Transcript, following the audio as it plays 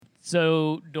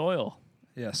So, Doyle,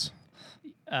 Yes.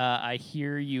 I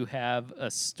hear you have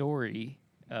a story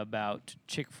about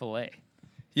Chick-fil-A.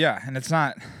 Yeah, and it's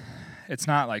not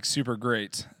like super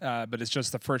great, but it's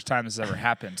just the first time this has ever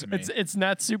happened to me. It's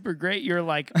not super great. You're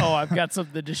like, oh, I've got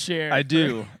something to share. I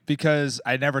do because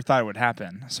I never thought it would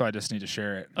happen, so I just need to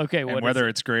share it. Okay, and what whether is it?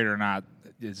 it's great or not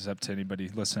is up to anybody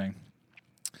listening.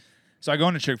 So I go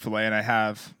into Chick-fil-A and I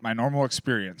have my normal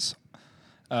experience.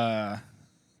 I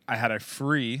had a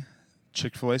free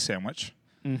Chick-fil-A sandwich,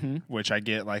 which I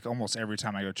get like almost every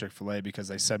time I go to Chick-fil-A because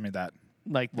they send me that.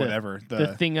 Like Whatever,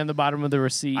 the thing on the bottom of the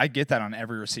receipt. I get that on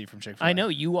every receipt from Chick-fil-A. I know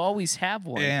you always have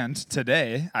one. And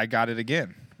today I got it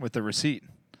again with the receipt.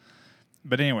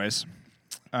 But anyways,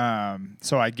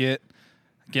 so I get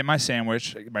my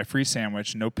sandwich, my free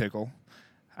sandwich, no pickle.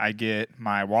 I get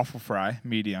my waffle fry,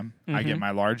 medium. I get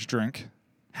my large drink,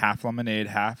 half lemonade,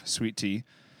 half sweet tea.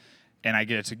 And I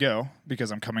get it to go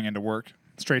because I'm coming into work,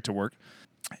 straight to work.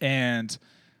 And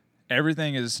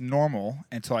everything is normal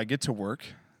until I get to work.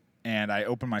 And I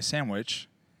open my sandwich,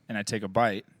 and I take a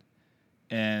bite,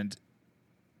 and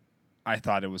I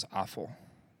thought it was awful.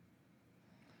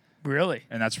 Really?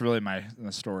 And that's really my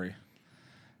story.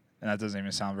 And that doesn't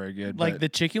even sound very good. Like but the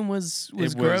chicken was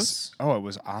it gross? Oh, it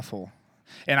was awful.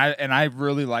 And I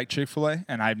really like Chick-fil-A,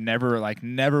 and I've never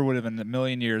would have in a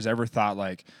million years ever thought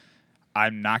like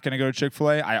I'm not going to go to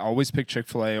Chick-fil-A. I always pick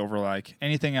Chick-fil-A over like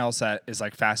anything else that is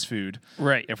like fast food.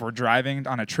 Right. If we're driving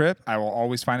on a trip, I will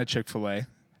always find a Chick-fil-A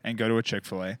and go to a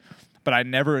Chick-fil-A. But I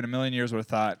never in a million years would have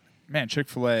thought, man,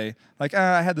 Chick-fil-A, like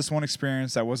I had this one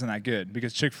experience that wasn't that good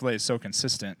because Chick-fil-A is so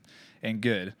consistent and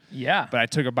good. Yeah. But I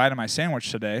took a bite of my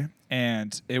sandwich today,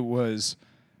 and it was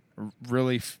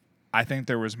really, I think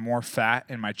there was more fat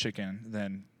in my chicken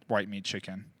than white meat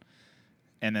chicken.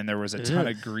 And then there was a ton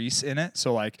of grease in it.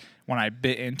 So like when I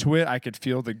bit into it, I could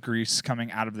feel the grease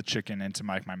coming out of the chicken into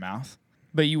my mouth.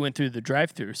 But you went through the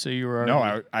drive-thru, so you were already...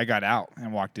 No, I got out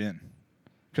and walked in.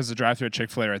 Because the drive-thru at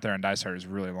Chick-fil-A right there in Dysart is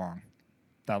really long.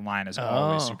 That line is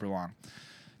always super long.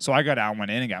 So I got out and went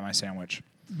in and got my sandwich.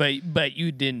 But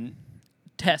you didn't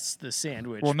test the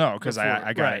sandwich. Well, no, because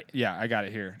I got right. it. Yeah, I got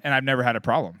it here. And I've never had a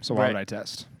problem. So why Right. would I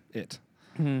test it?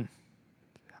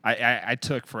 I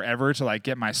took forever to like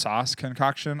get my sauce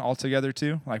concoction all together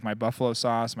too. Like my buffalo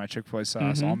sauce, my Chick-fil-A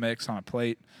sauce, all mixed on a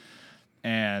plate.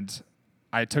 And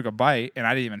I took a bite and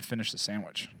I didn't even finish the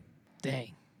sandwich.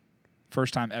 Dang.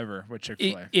 First time ever with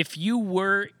Chick-fil-A. If you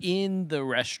were in the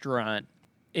restaurant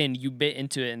and you bit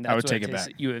into it and that's I would what take it it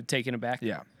tasted, back. you would have taken it back?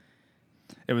 Yeah.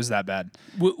 It was that bad.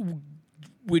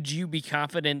 Would you be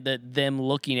confident that them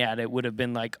looking at it would have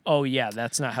been like, oh, yeah,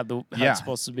 that's not how it's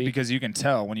supposed to be? Because you can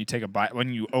tell when you take a bite,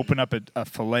 when you open up a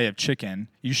fillet of chicken,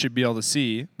 you should be able to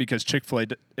see, because Chick-fil-A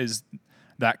is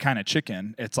that kind of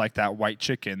chicken. It's like that white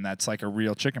chicken that's like a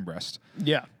real chicken breast.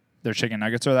 Yeah. Their chicken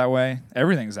nuggets are that way.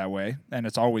 Everything's that way, and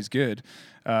it's always good.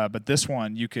 But this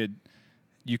one, you could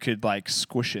like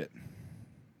squish it.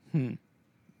 You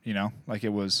know, like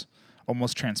it was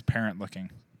almost transparent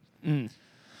looking.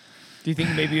 Do you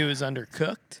think maybe it was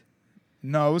undercooked?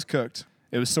 No, it was cooked.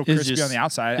 It was still It's crispy just- on the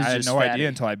outside. it's I had just no fatty. idea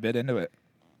until I bit into it.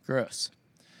 Gross.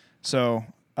 So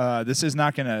this is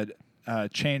not going to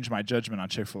change my judgment on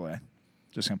Chick-fil-A.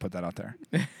 Just going to put that out there.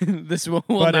 This will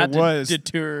But not it was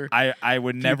deter. I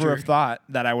would never future. have thought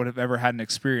that I would have ever had an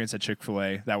experience at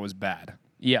Chick-fil-A that was bad.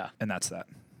 Yeah. And that's that.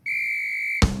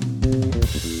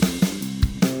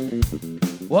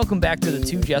 Welcome back to the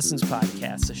Two Justins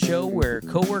podcast, a show where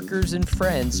coworkers and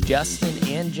friends Justin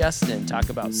and Justin talk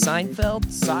about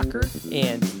Seinfeld, soccer,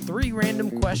 and 3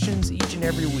 random questions each and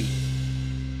every week.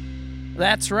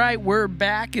 That's right, we're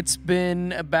back. It's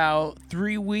been about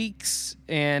 3 weeks,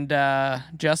 and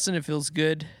Justin, it feels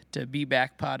good to be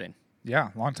back potting.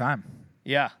 Yeah, long time.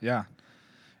 Yeah. Yeah.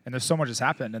 And there's so much has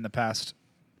happened in the past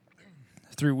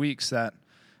 3 weeks that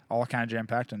all kind of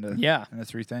jam-packed into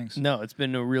 3 things. No, it's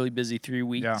been a really busy 3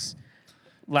 weeks. Yeah.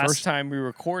 Last time we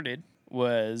recorded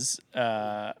was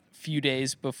a few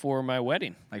days before my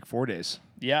wedding. Like 4 days.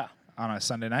 Yeah. On a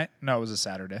Sunday night? No, it was a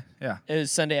Saturday. Yeah. It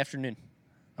was Sunday afternoon.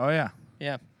 Oh, yeah.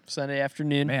 Yeah, Sunday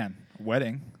afternoon. Man,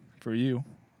 wedding for you.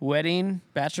 Wedding,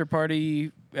 bachelor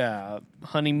party,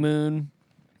 honeymoon.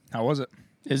 How was it?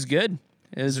 It was good.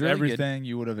 It was really everything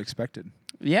you would have expected.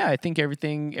 good. Yeah, I think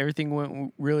everything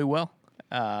went really well.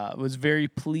 Was very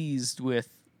pleased with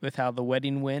how the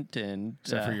wedding went, and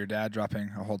Except for your dad dropping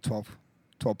a whole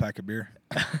 12-pack of beer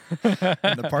in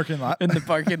the parking lot. in the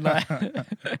parking lot.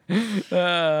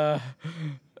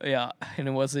 Yeah, and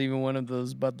it wasn't even one of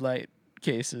those Bud Light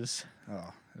cases.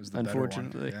 Oh, it was the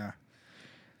Unfortunately. better one.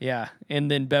 Yeah,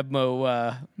 and then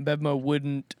Bevmo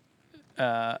wouldn't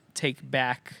take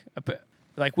back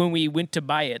Like when we went to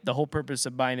buy it, the whole purpose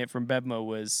of buying it from Bevmo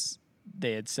was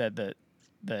they had said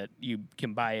that you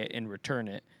can buy it and return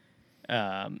it.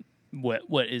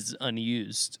 What is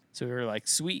unused. So we were like,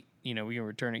 sweet, we can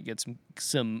return it, get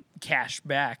some cash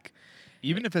back.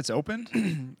 Even if it's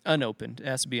opened? Unopened. It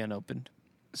has to be unopened.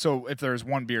 So if there's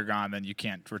one beer gone, then you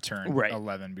can't return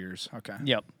 11 beers. Okay.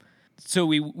 Yep. So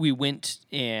we went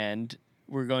and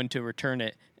we're going to return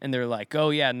it, and they're like, oh,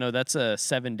 yeah, no, that's a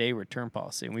 7-day return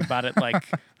policy. And we bought it like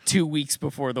 2 weeks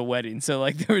before the wedding. So,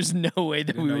 like, there was no way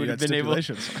that we would have been able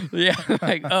to. Yeah.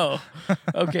 Like, oh,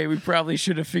 okay, we probably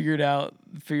should have figured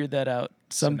that out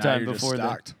sometime before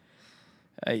that.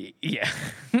 Yeah.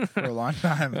 For a long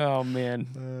time. Oh,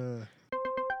 man.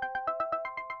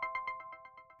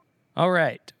 All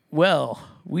right. Well,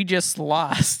 we just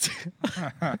lost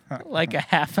like a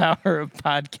half hour of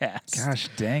podcast. Gosh,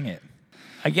 dang it.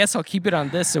 I guess I'll keep it on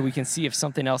this so we can see if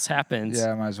something else happens.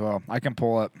 Yeah, might as well. I can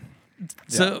pull up.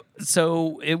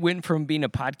 So it went from being a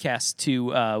podcast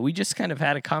to we just kind of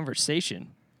had a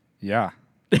conversation. Yeah.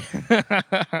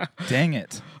 Dang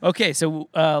it. Okay, so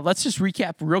let's just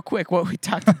recap real quick what we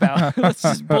talked about. Let's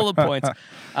just bullet points.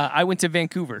 I went to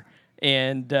Vancouver,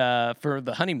 and for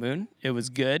the honeymoon, it was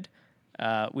good.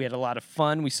 We had a lot of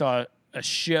fun. We saw a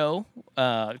show,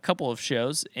 a couple of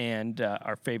shows, and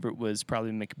our favorite was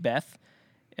probably Macbeth,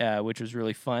 which was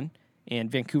really fun.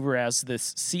 And Vancouver has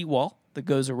this seawall that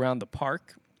goes around the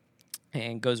park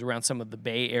and goes around some of the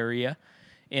Bay Area.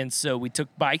 And so we took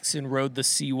bikes and rode the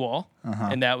seawall,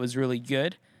 and that was really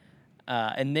good.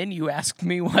 And then you asked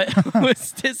me what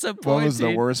was disappointing. What was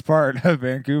the worst part of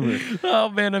Vancouver? Oh,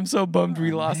 man, I'm so bummed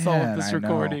we lost all of this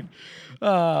recording.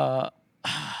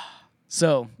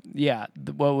 So, yeah,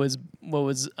 what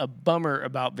was a bummer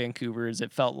about Vancouver is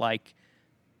it felt like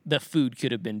the food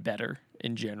could have been better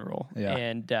in general. Yeah.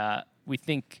 And we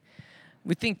think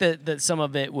that some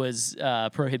of it was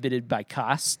prohibited by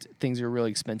cost. Things are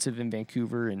really expensive in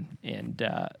Vancouver, and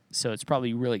so it's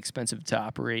probably really expensive to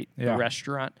operate a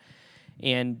restaurant.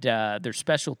 And their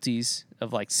specialties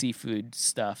of like seafood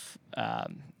stuff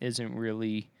isn't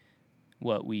really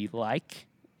what we like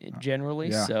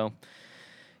generally. Yeah. So,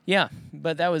 yeah,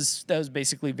 but that was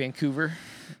basically Vancouver,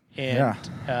 and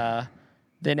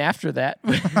then after that,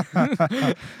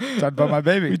 Talked about my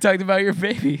baby. we talked about your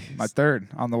baby. My third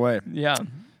on the way. Yeah.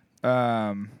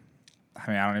 I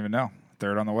don't even know.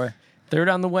 Third on the way. Third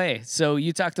on the way. So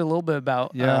you talked a little bit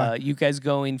about you guys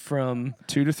going from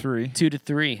 2 to 3. 2 to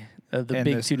 3, the And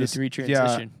big this- 2 to this- 3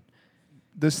 transition.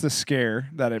 This is the scare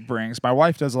that it brings. My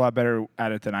wife does a lot better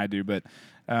at it than I do, but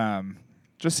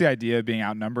just the idea of being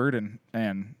outnumbered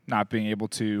and not being able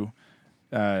to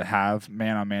have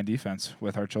man-on-man defense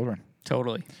with our children.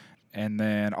 Totally. And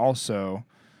then also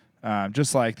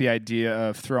just like the idea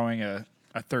of throwing a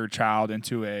third child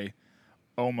into a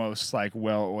almost like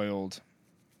well-oiled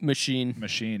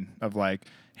machine of like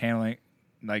handling,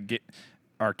 like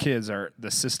our kids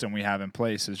the system we have in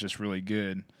place is just really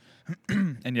good.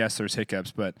 And yes, there's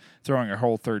hiccups, but throwing a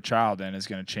whole third child in is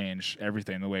going to change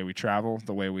everything. The way we travel,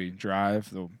 the way we drive,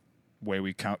 the way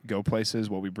we go places,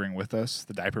 what we bring with us.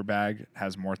 The diaper bag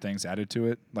has more things added to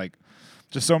it. Like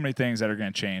just so many things that are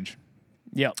going to change.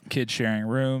 Yep. Kids sharing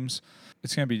rooms.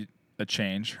 It's going to be a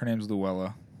change. Her name's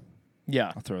Luella.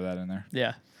 Yeah. I'll throw that in there.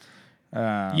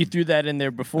 Yeah. You threw that in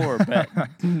there before, but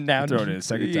now throw it in a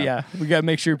second time. Yeah. We got to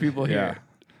make sure people hear it.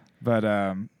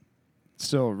 But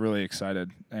still really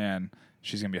excited. And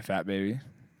she's going to be a fat baby,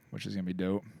 which is going to be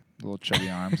dope. Little chubby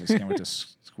arms. I just can't wait to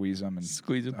squeeze them. And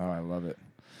Squeeze them. Oh, I love it.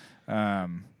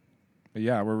 But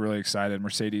yeah, we're really excited.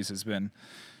 Mercedes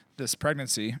this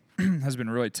pregnancy has been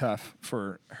really tough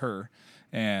for her.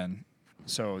 And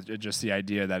so just the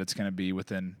idea that it's going to be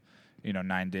within,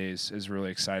 9 days is really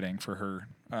exciting for her.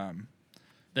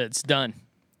 That's done.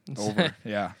 Over.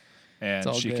 Yeah.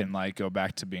 And she good. can like go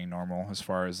back to being normal as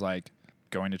far as like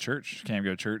going to church. She can't even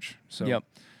go to church. So Yep.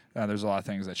 There's a lot of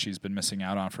things that she's been missing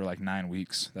out on for like 9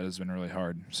 weeks. That has been really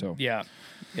hard. So Yeah.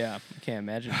 I can't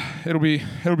imagine. it'll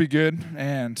be good.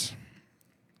 And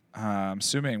I'm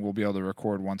assuming we'll be able to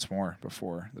record once more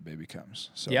before the baby comes.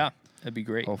 So Yeah. That'd be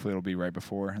great. hopefully it'll be right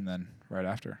before and then right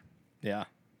after. Yeah.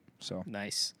 So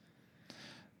Nice.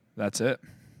 that's it.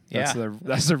 Yeah.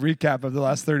 That's the recap of the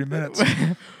last 30 minutes.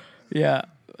 Yeah.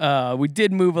 We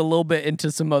did move a little bit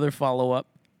into some other follow-up.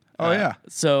 Oh, yeah.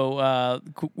 So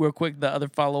real quick, the other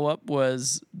follow-up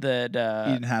was that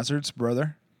Eden Hazard's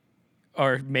brother.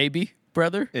 or maybe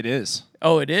brother. It is.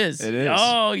 Oh, it is. It is.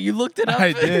 Oh, you looked it up.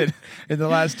 I did in the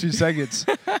last 2 seconds.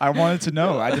 I wanted to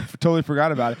know. I totally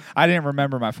forgot about it. I didn't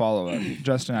remember my follow-up.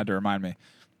 Justin had to remind me.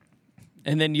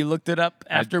 And then you looked it up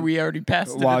after we already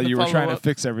passed it. While in the you were trying to follow-up.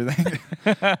 fix everything.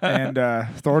 And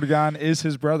Thordegon is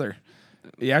his brother.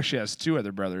 He actually has 2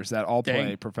 other brothers that all play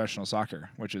Dang. professional soccer,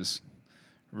 which is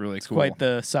really cool. Quite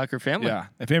the soccer family. Yeah.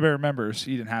 If anybody remembers,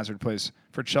 Eden Hazard plays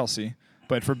for Chelsea,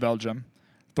 played for Belgium.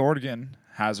 Thordegon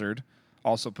Hazard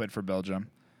also played for Belgium.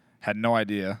 Had no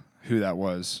idea who that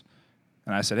was.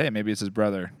 And I said, hey, maybe it's his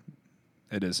brother.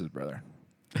 It is his brother.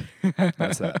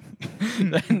 That's that.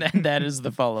 And that is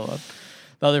the follow-up.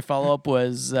 The other follow-up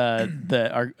was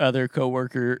our other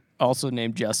coworker, also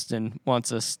named Justin,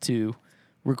 wants us to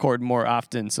record more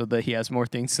often so that he has more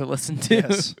things to listen to.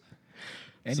 Yes.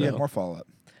 And you have So- more follow-up.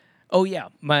 Oh, yeah.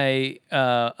 My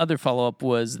other follow-up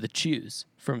was the Chews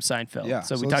from Seinfeld. Yeah.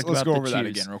 So we let's talked about go the over that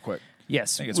Chews. again real quick.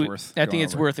 Yes. I think it's worth I think going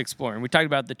it's over. worth exploring. We talked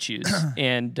about the Chews.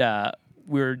 And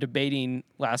we were debating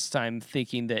last time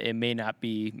thinking that it may not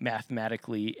be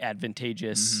mathematically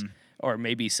advantageous Mm-hmm. or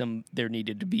maybe there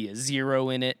needed to be a 0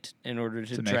 in it in order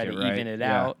to make try it to right. even it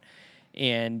Yeah. out.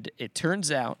 And it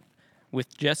turns out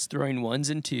with just throwing 1s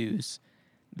and 2s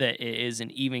that it is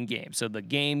an even game. So the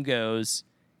game goes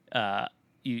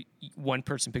one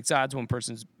person picks odds, one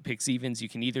person picks evens. You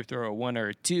can either throw a 1 or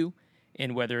a 2,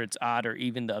 and whether it's odd or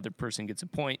even, the other person gets a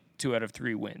point. 2 out of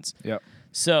 3 wins. Yep.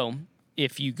 So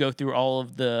if you go through all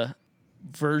of the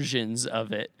versions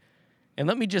of it, and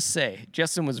let me just say,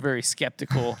 Justin was very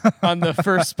skeptical on the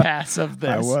first pass of this.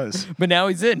 I was. But now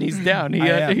he's in. He's down. I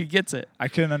am. He gets it. I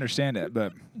couldn't understand it,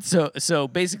 but So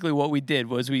basically what we did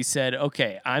was we said,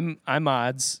 okay, I'm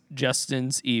odds,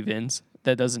 Justin's evens.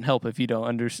 That doesn't help if you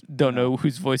don't know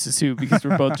whose voice is who because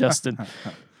we're both Justin.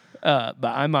 But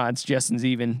I'm odds, Justin's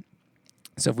even.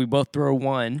 So if we both throw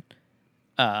 1,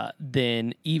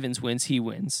 then evens wins, he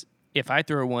wins. If I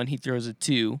throw a 1, he throws a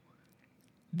 2,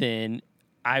 then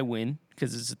I win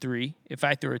because it's a 3. If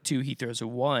I throw a 2, he throws a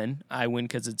 1, I win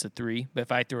because it's a 3. But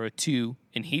if I throw a 2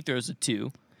 and he throws a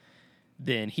 2,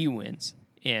 then he wins.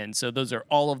 And so those are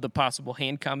all of the possible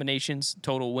hand combinations.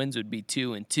 Total wins would be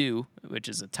 2 and 2, which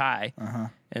is a tie.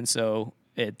 And so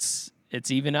it's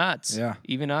even odds. Yeah.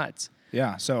 Even odds.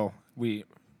 yeah. So we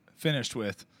finished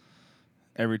with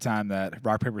every time that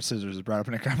rock, paper, scissors is brought up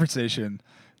in a conversation,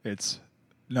 it's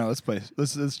no,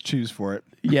 let's choose for it.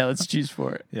 Yeah, let's choose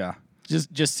for it. Yeah.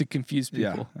 Just to confuse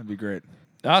Yeah. people. That'd be great.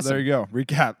 Awesome. There you go.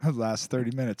 Recap the last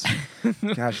 30 minutes.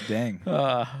 Gosh dang.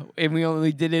 And we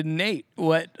only did it in 8.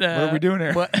 What are we doing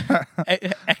here? What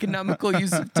economical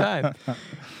use of time.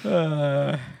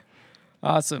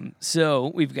 Awesome.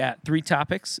 So we've got 3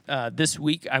 topics. This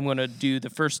week I'm going to do the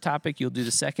first topic. You'll do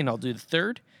the second. I'll do the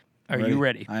third. Are you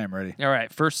ready? I am ready. All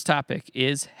right. First topic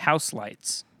is house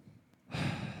lights.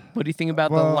 What do you think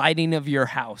about the Well- lighting of your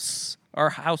house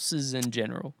or houses in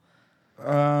general?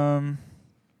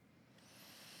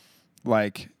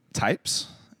 Like types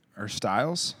or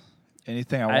styles?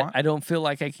 Anything I want? I don't feel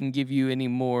like I can give you any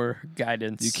more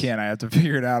guidance. You can. I have to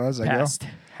figure it out as I go. Past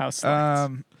house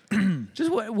lights.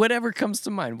 Just whatever comes to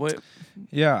mind.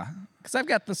 Yeah. Because I've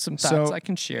got some thoughts So, I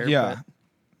can share. Yeah.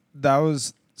 That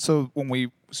was so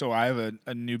I have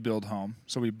a new build home.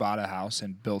 So we bought a house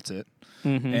and built it.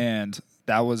 Mm-hmm. And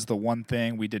that was the one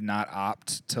thing we did not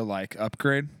opt to like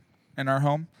upgrade in our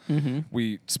home. Mm-hmm.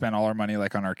 We spent all our money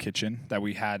like on our kitchen that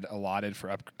we had allotted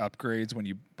for upgrades when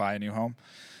you buy a new home.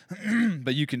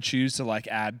 But you can choose to like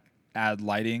add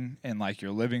lighting in like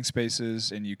your living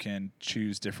spaces, and you can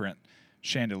choose different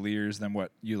chandeliers than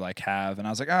what you like have. And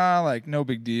I was like, like no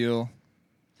big deal.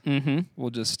 Mm-hmm. We'll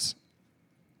just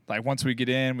like once we get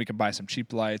in, we can buy some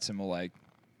cheap lights and we'll like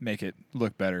make it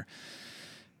look better.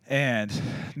 And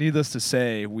needless to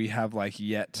say, we have like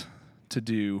yet to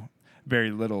do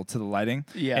very little to the lighting.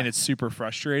 Yeah. And it's super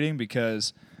frustrating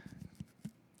because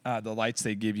the lights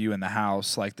they give you in the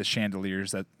house, like the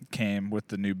chandeliers that came with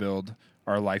the new build,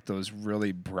 are like those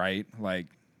really bright, like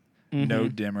no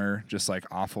dimmer, just like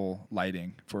awful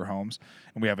lighting for homes.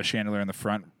 And we have a chandelier in the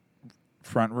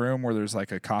front room where there's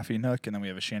like a coffee nook, and then we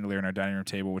have a chandelier in our dining room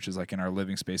table, which is like in our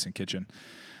living space and kitchen.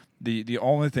 The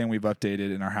only thing we've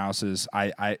updated in our house is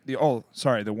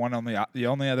the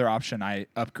only other option I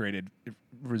upgraded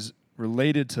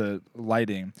related to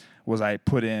lighting was I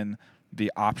put in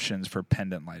the options for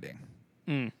pendant lighting.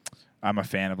 I'm a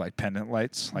fan of like pendant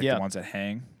lights, like the ones that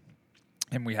hang.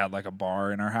 And we had like a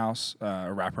bar in our house, a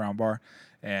wraparound bar,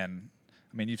 and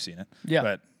I mean you've seen it,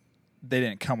 but they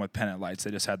didn't come with pendant lights.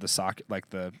 They just had the socket, like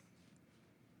the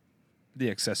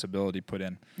accessibility put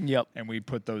in. Yep. And we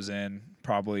put those in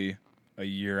probably a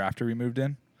year after we moved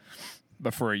in.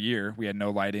 But for a year, we had no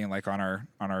lighting like on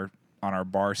our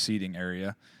bar seating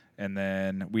area, and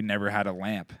then we never had a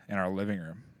lamp in our living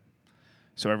room.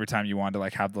 So every time you wanted to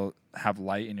like have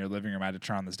light in your living room, I had to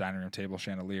turn on this dining room table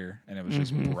chandelier, and it was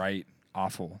just bright,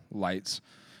 awful lights,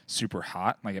 super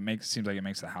hot. Like seems like it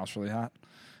makes the house really hot.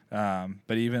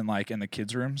 But even like in the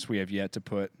kids' rooms, we have yet to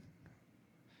put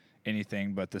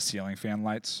anything but the ceiling fan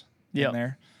lights in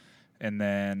there. And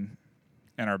then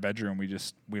in our bedroom,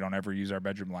 we don't ever use our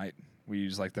bedroom light. We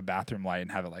use like the bathroom light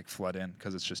and have it like flood in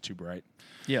because it's just too bright.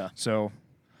 Yeah. So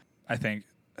I think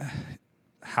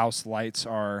house lights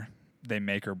they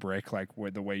make or break like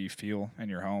the way you feel in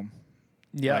your home.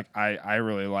 Yeah. Like I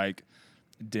really like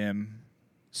dim,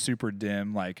 super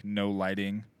dim, like no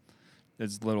lighting,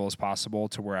 as little as possible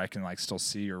to where I can like still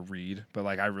see or read. But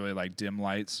like I really like dim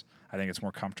lights. I think it's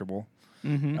more comfortable.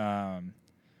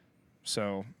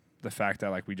 So the fact that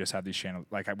like we just have these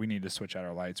we need to switch out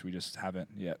our lights. We just haven't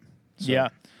yet. So yeah.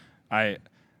 I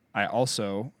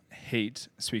also hate,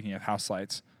 speaking of house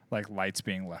lights, like lights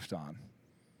being left on.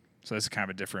 So this is kind of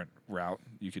a different route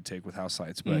you could take with house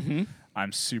lights, but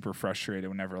I'm super frustrated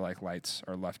whenever like lights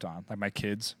are left on. Like my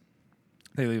kids,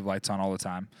 they leave lights on all the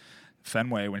time.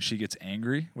 Fenway, when she gets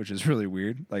angry, which is really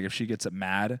weird, like if she gets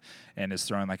mad and is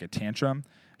throwing like a tantrum,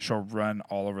 she'll run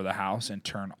all over the house and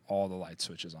turn all the light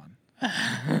switches on.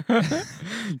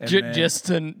 Just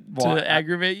to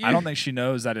aggravate you? I don't think she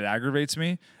knows that it aggravates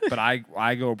me, but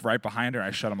I go right behind her,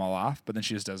 I shut them all off, but then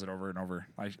she just does it over and over.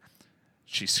 Like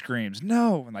she screams,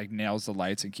 no, and like nails the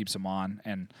lights and keeps them on.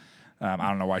 And I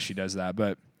don't know why she does that,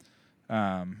 but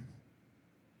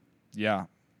yeah,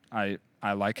 I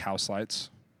like house lights.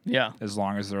 Yeah. As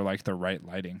long as they're like the right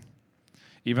lighting.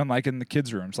 Even like in the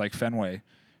kids' rooms, like Fenway,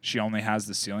 she only has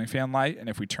the ceiling fan light, and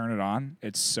if we turn it on,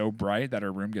 it's so bright that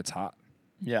her room gets hot.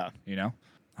 Yeah. You know?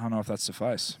 I don't know if that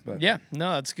suffice, but yeah,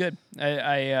 no, that's good.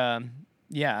 I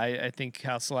think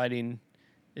house lighting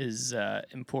is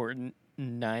important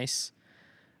and nice.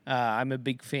 I'm a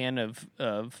big fan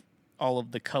of all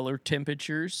of the color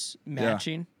temperatures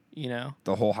matching, you know.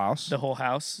 The whole house? The whole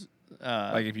house.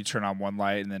 Like if you turn on one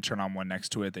light and then turn on one next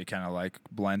to it, they kind of like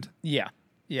blend. Yeah.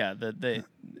 Yeah, the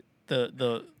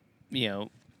you know,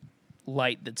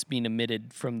 light that's being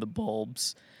emitted from the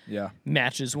bulbs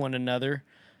matches one another.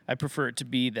 I prefer it to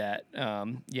be that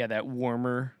that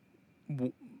warmer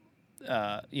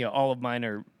all of mine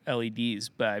are LEDs,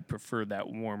 but I prefer that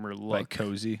warmer look. Like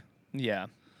cozy. Yeah.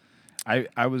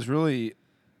 I was really,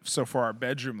 so for our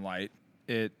bedroom light,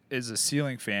 it is a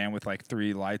ceiling fan with like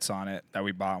 3 lights on it that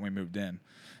we bought when we moved in.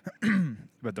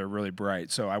 But they're really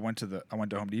bright. So I went to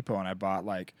Home Depot and I bought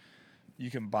you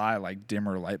can buy like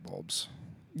dimmer light bulbs.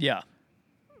 Yeah.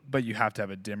 But you have to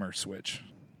have a dimmer switch.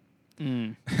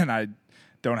 Mm. And I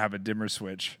don't have a dimmer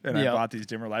switch. And I bought these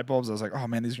dimmer light bulbs. I was like, oh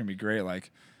man, these are going to be great.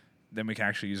 Like then we can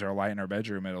actually use our light in our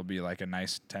bedroom. It'll be like a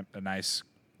nice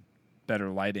better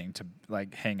lighting to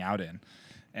like hang out in.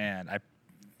 And I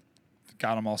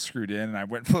got them all screwed in, and I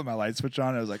went and put my light switch on.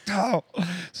 And I was like, oh,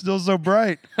 still so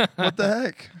bright. What the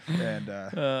heck?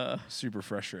 And super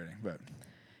frustrating. But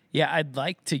yeah, I'd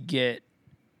like to get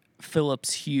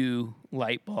Philips Hue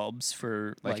light bulbs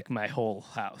for like my whole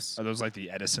house. Are those like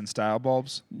the Edison style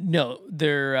bulbs? No,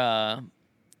 they're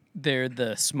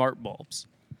the smart bulbs.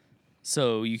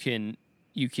 So you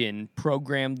can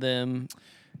program them.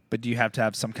 But do you have to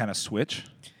have some kind of switch?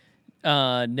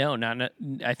 No, not.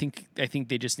 I think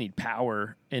they just need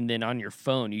power, and then on your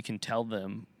phone you can tell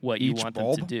them what you want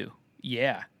them to do.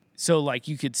 Yeah. So like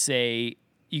you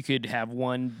could have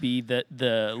one be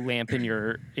the lamp in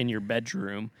your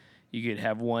bedroom. You could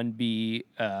have one be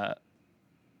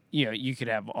you could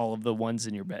have all of the ones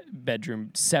in your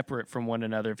bedroom separate from one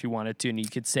another if you wanted to, and you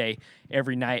could say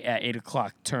every night at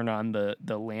 8:00 turn on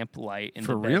the lamp light in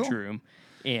the bedroom.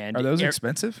 And are those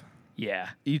expensive? Yeah.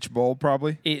 Each bulb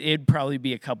probably? It'd probably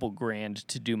be a couple grand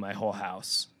to do my whole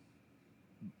house.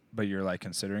 But you're like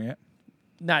considering it?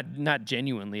 Not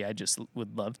genuinely. I just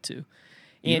would love to.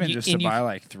 Even just to buy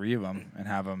like 3 of them and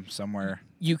have them somewhere.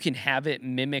 You can have it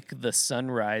mimic the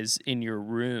sunrise in your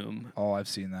room. Oh, I've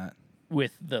seen that.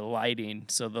 With the lighting.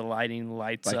 So the lighting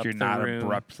lights up the room. Like you're not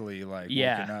abruptly like waking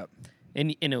up.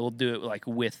 And it will do it like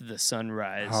with the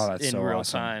sunrise in real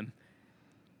time.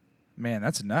 Man,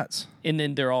 that's nuts. And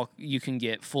then you can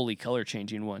get fully color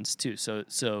changing ones too.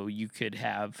 So you could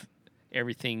have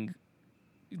everything,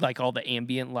 like all the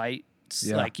ambient lights.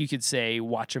 Yeah. Like you could say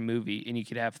watch a movie, and you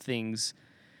could have things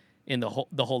in the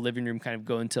whole living room kind of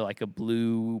go into like a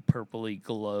blue purpley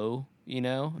glow, you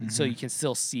know. Mm-hmm. So you can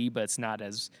still see, but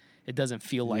it doesn't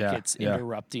feel like it's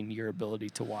interrupting your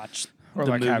ability to watch or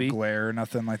the like movie. Have glare or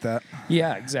nothing like that.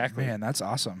 Yeah, exactly. Man, that's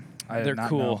awesome. They're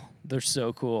cool. Know. They're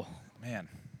so cool. Man.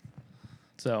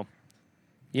 So,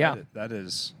 yeah. That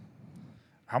is.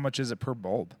 How much is it per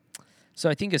bulb? So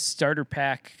I think a starter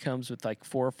pack comes with like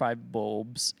 4 or 5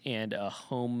 bulbs and a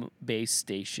home base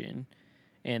station.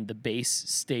 And the base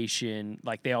station,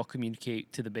 like they all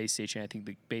communicate to the base station. I think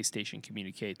the base station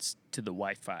communicates to the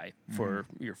Wi-Fi for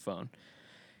your phone.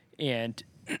 And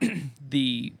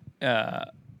the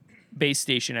base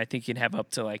station, I think, can have up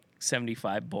to like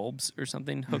 75 bulbs or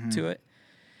something hooked to it.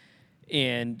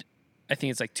 And I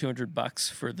think it's like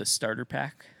 $200 for the starter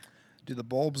pack. Do the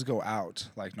bulbs go out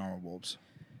like normal bulbs?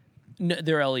 No,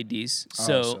 they're LEDs.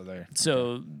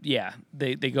 So yeah,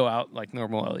 they go out like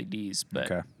normal LEDs,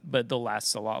 but they'll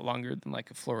last a lot longer than like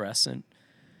a fluorescent.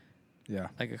 Yeah.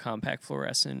 Like a compact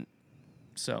fluorescent.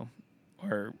 So,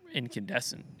 or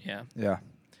incandescent. Yeah. Yeah.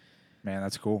 Man,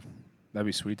 that's cool. That'd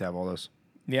be sweet to have all those.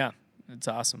 Yeah. It's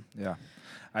awesome. Yeah.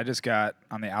 I just got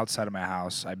on the outside of my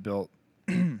house, I built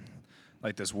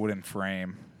like this wooden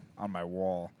frame on my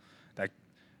wall that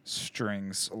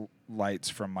strings lights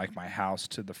from like my house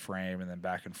to the frame and then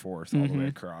back and forth all the way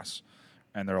across.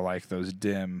 And they're like those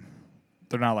dim,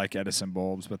 they're not like Edison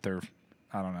bulbs, but they're,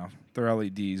 I don't know, they're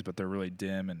LEDs, but they're really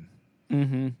dim and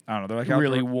I don't know, they're like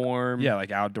really outdoor, warm. Yeah,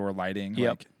 like outdoor lighting. Yep.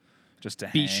 Like just to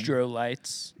hang. Bistro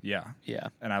lights. Yeah. Yeah.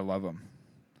 And I love them.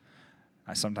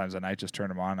 I sometimes at night just turn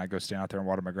them on and I go stand out there and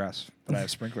water my grass, but I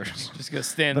have sprinklers. Just go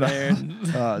stand there and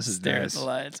this is stare nice. at the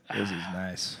lights. This is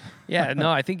nice. Yeah,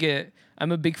 no, I think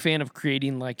I'm a big fan of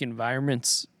creating like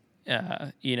environments,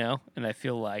 you know, and I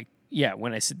feel like, yeah,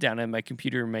 when I sit down at my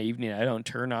computer in my evening, I don't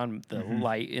turn on the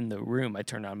light in the room. I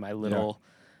turn on my little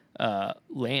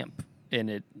lamp, and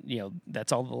it, you know,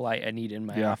 that's all the light I need in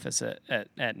my office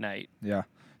at night. Yeah.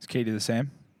 Is Katie the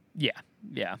same? Yeah,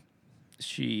 yeah.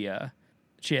 She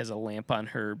has a lamp on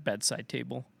her bedside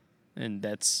table, and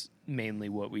that's mainly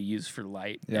what we use for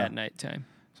light at nighttime.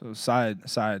 So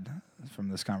side from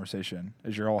this conversation,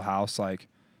 is your whole house like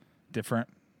different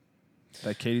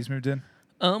that Katie's moved in?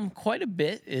 Quite a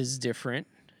bit is different.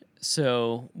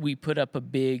 So we put up a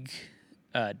big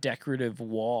decorative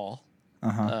wall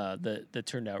that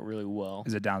turned out really well.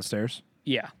 Is it downstairs?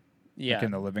 Yeah. Like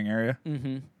in the living area?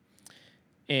 Mm-hmm.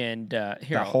 And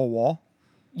here, that whole wall?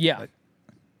 Yeah.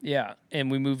 Yeah,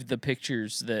 and we moved the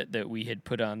pictures that we had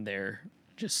put on there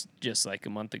just like a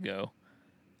month ago.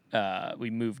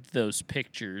 We moved those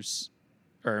pictures,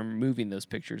 or moving those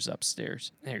pictures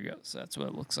upstairs. There you go. So that's what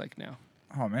it looks like now.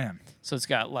 Oh, man. So it's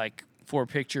got like 4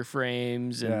 picture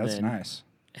frames and that's then nice.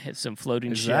 Hit some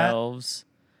floating shelves.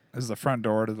 Is the front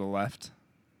door to the left?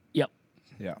 Yep.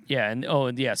 Yeah. Yeah, and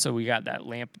so we got that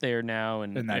lamp there now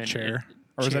and that chair.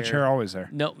 Or is that chair always there?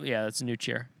 No, yeah, that's a new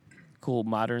chair. Cool,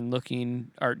 modern-looking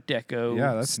Art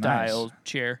Deco style nice.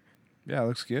 chair. Yeah, it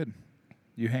looks good.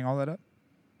 You hang all that up?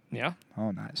 Yeah. Oh,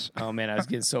 nice. Oh, man, I was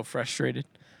getting so frustrated.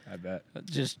 I bet.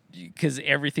 Just because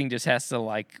everything just has to,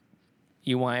 like,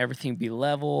 you want everything to be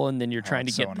level, and then you're trying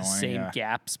to get the same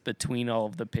gaps between all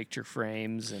of the picture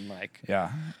frames, and, like...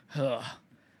 Yeah. Ugh.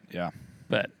 Yeah.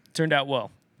 But turned out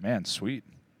well. Man, sweet.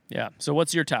 Yeah. So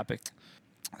what's your topic?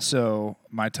 So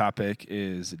my topic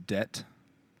is debt.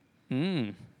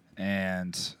 Mm.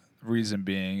 And reason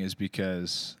being is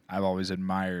because I've always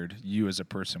admired you as a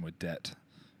person with debt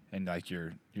and like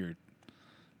your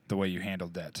the way you handle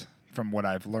debt from what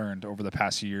I've learned over the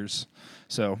past years.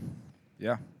 So,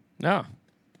 yeah. Oh.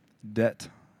 Debt.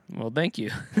 Well, thank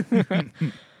you.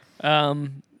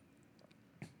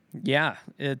 Yeah,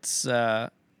 it's I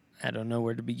don't know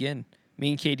where to begin.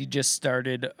 Me and Katie just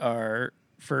started our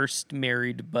first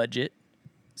married budget.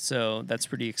 So that's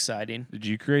pretty exciting. Did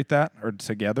you create that, or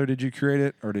together did you create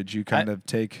it, or did you kind of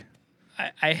take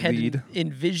I had lead?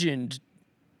 Envisioned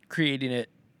creating it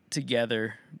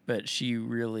together, but she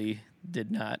really did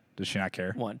not. Does she not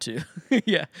care? Want to?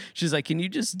 Yeah, she's like, "Can you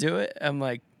just do it?" I'm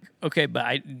like, "Okay,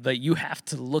 but you have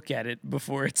to look at it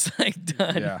before it's like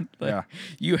done. Yeah, like,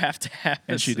 you have to have."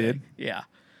 And she did. Yeah,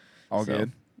 all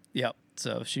good. Yep.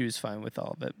 So she was fine with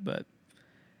all of it, but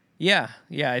yeah,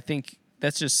 I think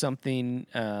that's just something.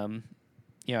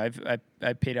 You know,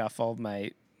 I paid off all of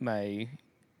my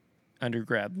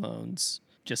undergrad loans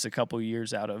just a couple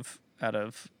years out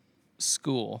of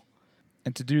school.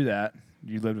 And to do that,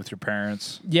 you lived with your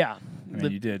parents. Yeah,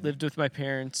 you did. Lived with my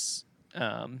parents,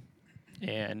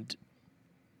 and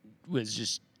was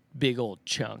just big old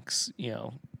chunks. You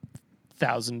know,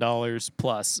 $1,000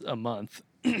 plus a month,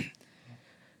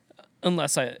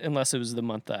 unless it was the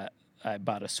month that I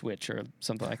bought a Switch or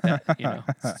something like that. You know,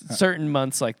 certain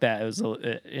months like that,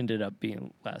 it ended up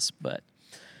being less. But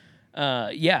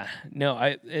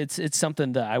it's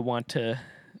something that I want to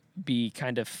be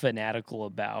kind of fanatical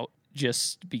about,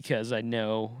 just because I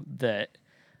know that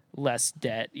less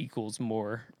debt equals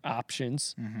more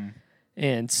options. Mm-hmm.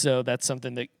 And so that's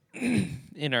something that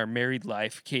in our married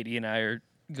life, Katie and I are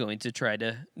going to try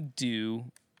to do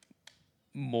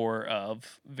more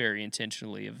of, very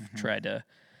intentionally, of try to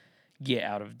get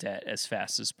out of debt as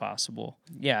fast as possible.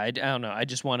 Yeah, I don't know. I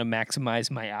just want to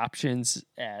maximize my options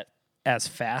as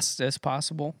fast as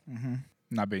possible.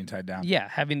 Not being tied down. Yeah,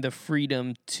 having the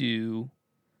freedom to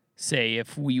say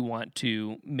if we want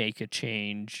to make a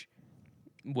change,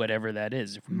 whatever that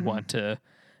is, if we want to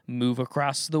move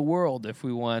across the world, if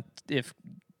we want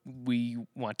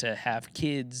to have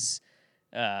kids,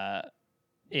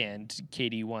 and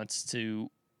Katie wants to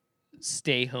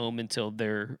stay home until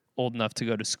they're old enough to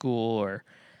go to school, or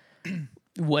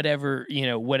whatever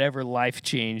life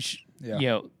change,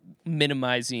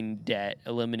 minimizing debt,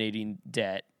 eliminating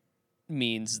debt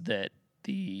means that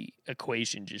the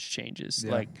equation just changes.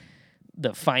 Yeah. Like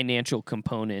the financial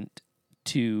component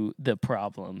to the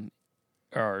problem,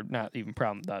 or not even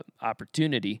problem, the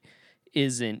opportunity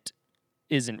isn't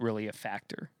really a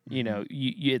factor.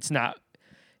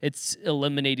 It's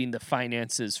eliminating the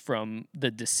finances from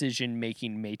the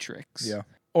decision-making matrix. Yeah.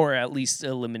 Or at least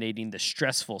eliminating the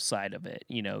stressful side of it.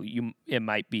 It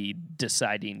might be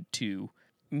deciding to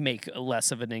make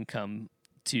less of an income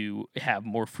to have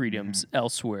more freedoms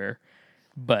elsewhere,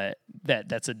 but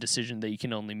that's a decision that you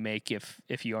can only make if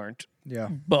you aren't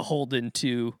beholden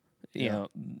to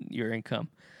your income.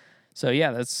 So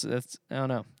that's I don't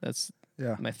know. That's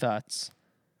my thoughts.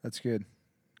 That's good.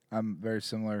 I'm very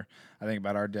similar. I think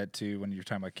about our debt too. When you're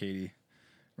talking about Katie,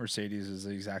 Mercedes is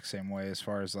the exact same way. As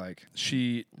far as like,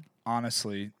 she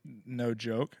honestly, no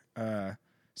joke,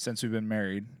 since we've been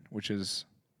married, which is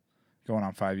going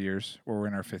on 5 years, or we're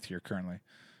in our 5th year currently,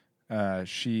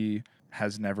 she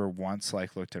has never once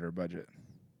like looked at her budget.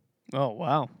 Oh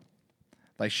wow!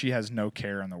 Like, she has no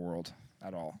care in the world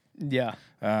at all. Yeah.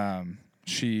 I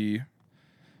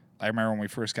remember when we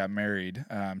first got married,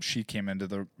 she came into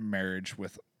the marriage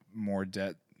with more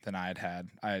debt than I had.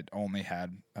 I had only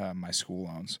had my school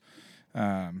loans.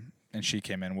 And she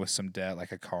came in with some debt,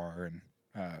 like a car and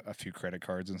a few credit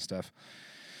cards and stuff.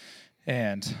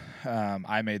 And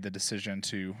I made the decision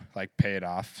to like pay it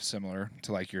off, similar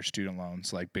to like your student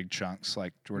loans, like big chunks.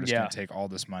 Like, we're just going to take all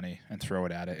this money and throw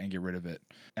it at it and get rid of it.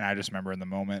 And I just remember in the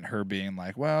moment her being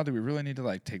like, well, do we really need to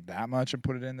like take that much and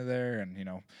put it into there? And,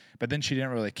 but then she didn't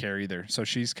really care either. So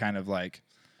she's kind of like,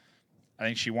 I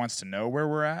think she wants to know where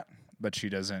we're at, but she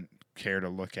doesn't care to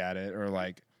look at it. Or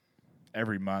like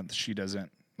every month she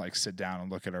doesn't like sit down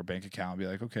and look at our bank account and be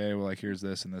like, okay, well, like here's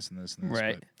this and this and this and this.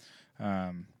 Right.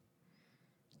 But,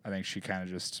 I think she kind of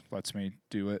just lets me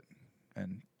do it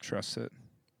and trusts it.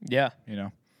 Yeah.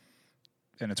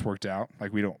 And it's worked out.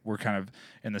 Like, we're kind of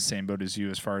in the same boat as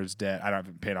you as far as debt. I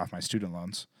haven't paid off my student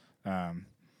loans.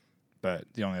 But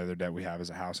the only other debt we have is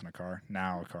a house and a car.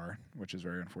 Now a car, which is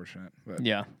very unfortunate. But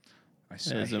yeah. I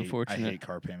hate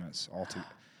car payments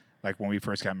like when we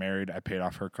first got married, I paid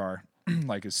off her car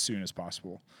like as soon as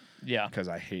possible. Yeah. Because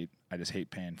I just hate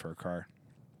paying for a car.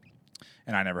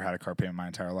 And I never had a car payment my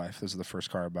entire life. This is the first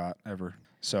car I bought ever.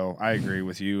 So I agree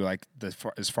with you. Like,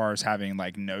 as far as having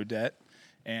like no debt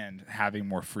and having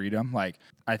more freedom, like,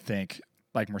 I think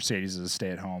like Mercedes is a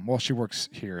stay-at-home. Well, she works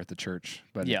here at the church,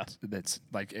 but it's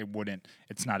like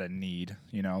it's not a need.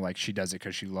 Like, she does it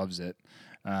because she loves it.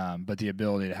 But the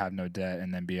ability to have no debt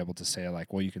and then be able to say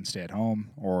like, well, you can stay at home,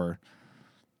 or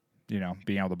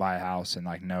being able to buy a house and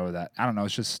like know that, I don't know,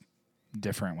 it's just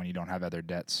different when you don't have other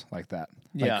debts like that,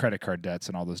 like credit card debts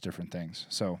and all those different things.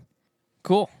 So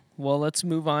cool. Well, let's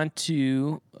move on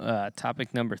to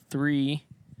topic number 3: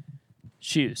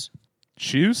 shoes.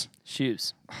 Shoes.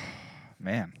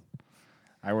 Man,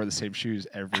 I wear the same shoes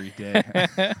every day.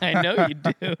 I know you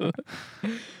do.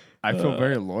 I feel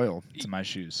very loyal to my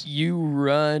shoes. You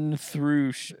run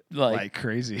through like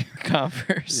crazy.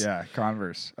 Converse. Yeah,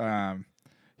 Converse.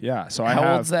 Yeah. So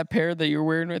how old's that pair that you're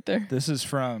wearing right there? This is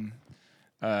from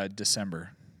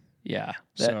December. Yeah.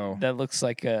 That looks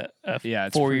like a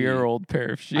 4-year-old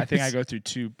pair of shoes. I think I go through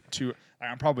two.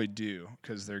 I'm probably due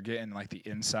because they're getting like the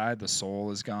inside, the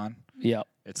sole is gone. Yep.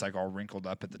 It's like all wrinkled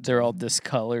up at the top. They're all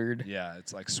discolored. Yeah,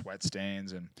 it's like sweat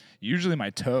stains, and usually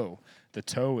the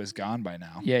toe is gone by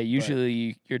now. Yeah,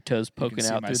 usually your toe's poking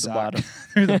out through the bottom.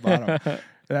 Through the bottom.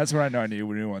 That's when I know I need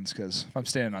new ones, because if I'm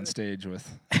standing on stage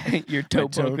with your toe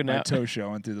poking my out, toe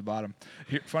showing through the bottom.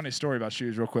 Funny story about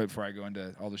shoes, real quick, before I go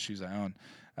into all the shoes I own.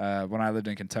 When I lived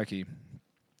in Kentucky,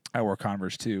 I wore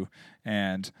Converse too,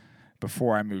 and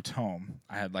before I moved home,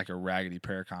 I had like a raggedy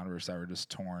pair of Converse that were just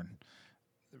torn,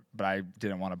 but I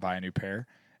didn't want to buy a new pair.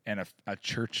 And a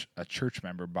church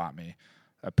member bought me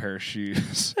a pair of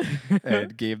shoes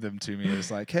and gave them to me. It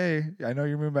was like, hey, I know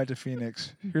you're moving back to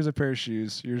Phoenix. Here's a pair of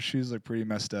shoes. Your shoes look pretty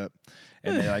messed up.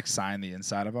 And they like signed the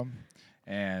inside of them.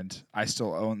 And I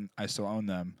still own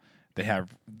them. They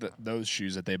have those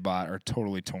shoes that they bought are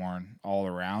totally torn all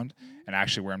around, and I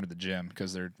actually wear them to the gym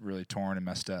because they're really torn and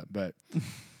messed up. But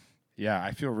yeah,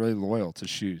 I feel really loyal to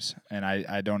shoes, and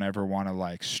I don't ever want to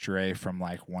like stray from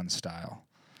like one style.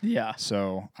 Yeah.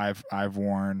 So I've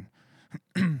worn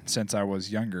since I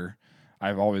was younger.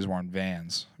 I've always worn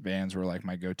Vans. Vans were like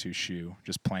my go-to shoe,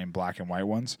 just plain black and white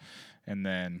ones. And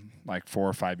then like 4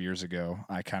 or 5 years ago,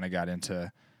 I kind of got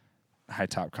into high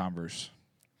top Converse.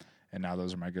 And now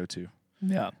those are my go-to.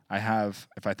 Yeah.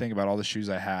 If I think about all the shoes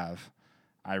I have,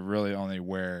 I really only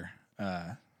wear,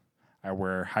 I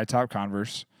wear high top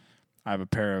Converse. I have a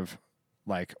pair of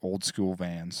like old school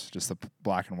Vans, just the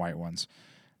black and white ones.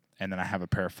 And then I have a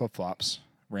pair of flip-flops,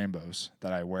 rainbows,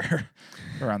 that I wear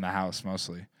around the house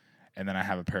mostly. And then I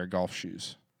have a pair of golf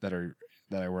shoes that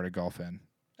I wear to golf in.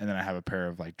 And then I have a pair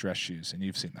of like dress shoes, and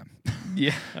you've seen them.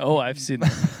 Yeah. Oh, I've seen them.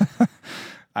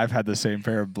 I've had the same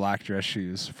pair of black dress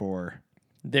shoes for...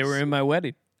 They were in my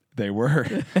wedding. They were.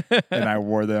 And I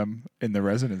wore them in the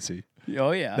residency.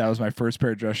 Oh, yeah. That was my first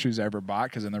pair of dress shoes I ever bought,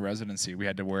 because in the residency we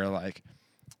had to wear like...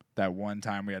 That one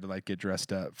time we had to like get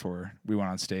dressed up for... We went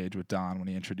on stage with Don when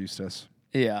he introduced us.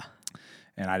 Yeah.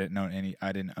 And I didn't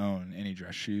own any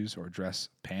dress shoes or dress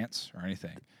pants or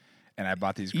anything. And I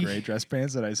bought these gray dress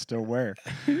pants that I still wear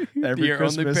every Your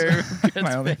Christmas. only pair of dress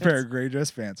My only pants. pair of gray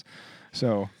dress pants.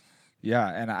 So, yeah,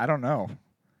 and I don't know.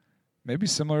 Maybe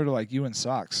similar to like you and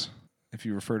socks. If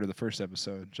you refer to the first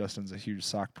episode, Justin's a huge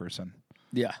sock person.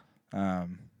 Yeah. I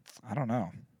don't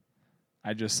know.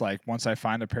 I just like once I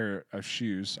find a pair of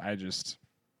shoes, I just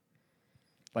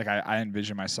like I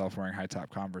envision myself wearing high top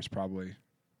Converse probably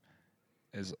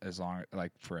as long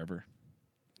like forever.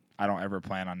 I don't ever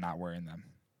plan on not wearing them.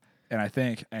 And I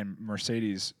think, and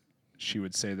Mercedes, she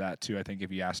would say that too. I think if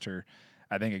you asked her,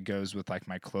 I think it goes with like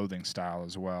my clothing style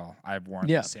as well. I've worn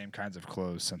the same kinds of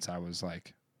clothes since I was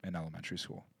like in elementary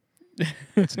school.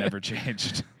 It's never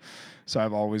changed. So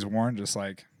I've always worn just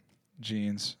like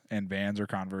jeans and Vans or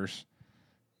Converse.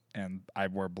 And I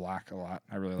wear black a lot.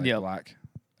 I really like black.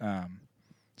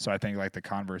 So I think like the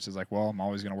Converse is like, well, I'm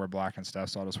always going to wear black and stuff,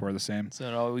 so I'll just wear the same. So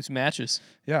it always matches.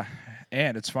 Yeah.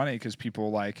 And it's funny because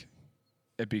people like,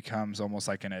 it becomes almost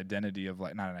like an identity of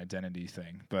like, not an identity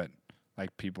thing, but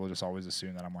like people just always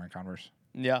assume that I'm wearing Converse.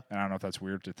 Yeah. And I don't know if that's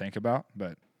weird to think about,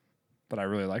 but I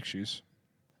really like shoes.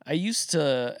 I used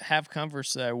to have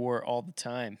Converse that I wore all the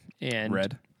time. And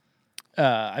Red?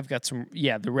 I've got some,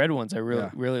 the red ones I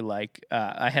really like.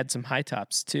 I had some high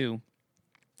tops too.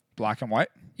 Black and white?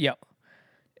 Yep.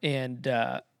 And,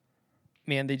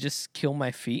 man, they just kill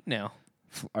my feet now.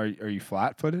 Are you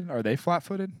flat-footed? Are they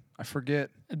flat-footed? I forget.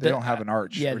 They don't have an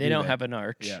arch. Yeah, they don't have an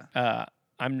arch. Yeah.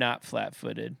 I'm not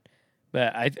flat-footed.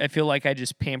 But I feel like I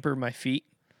just pamper my feet.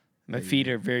 My feet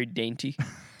are very dainty.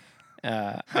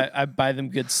 I buy them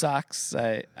good socks.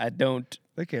 I don't...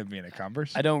 They can't be in a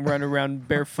Converse. I don't run around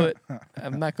barefoot.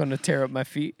 I'm not going to tear up my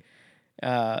feet.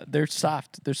 They're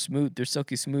soft. They're smooth. They're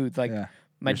silky smooth. Like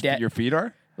my dad... Your feet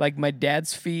are? Like my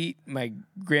dad's feet, my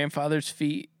grandfather's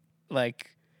feet,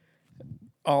 like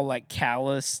all like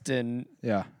calloused and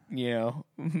my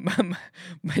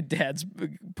dad's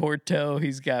poor toe.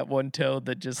 He's got one toe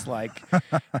that just like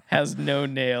has no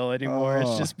nail anymore.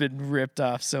 It's just been ripped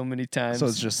off so many times. So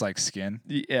it's just like skin.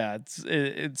 Yeah,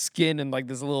 it's skin and like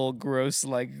this little gross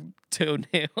like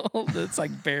toenail that's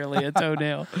like barely a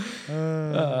toenail.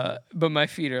 But my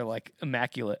feet are like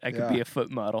immaculate. I could be a foot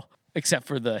model. Except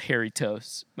for the hairy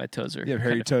toes. My toes are... You have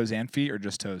hairy toes and feet or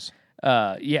just toes?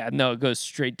 It goes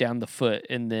straight down the foot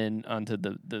and then onto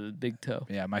the big toe.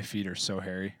 Yeah, my feet are so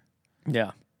hairy.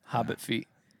 Yeah, hobbit feet.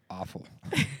 Awful.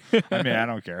 I mean, I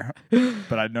don't care.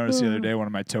 But I noticed the other day one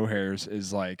of my toe hairs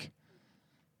is like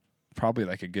probably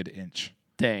like a good inch.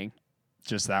 Dang.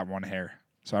 Just that one hair.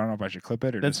 So I don't know if I should clip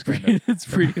it or That's just kind of... It's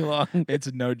pretty long.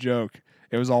 It's no joke.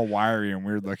 It was all wiry and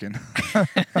weird looking. So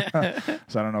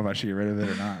I don't know if I should get rid of it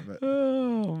or not. But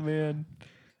oh, man.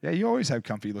 Yeah, you always have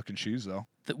comfy looking shoes, though.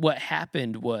 What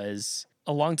happened was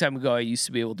a long time ago, I used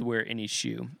to be able to wear any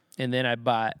shoe. And then I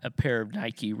bought a pair of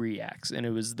Nike Reacts, and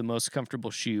it was the most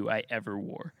comfortable shoe I ever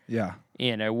wore. Yeah.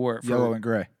 And I wore it for... Yellow and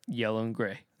gray. Yellow and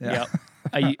gray. Yeah.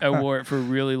 Yep. I wore it for a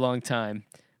really long time.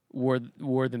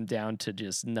 Wore them down to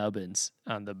just nubbins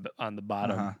on the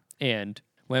bottom. And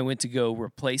when I went to go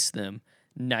replace them,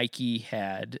 Nike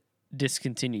had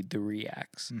discontinued the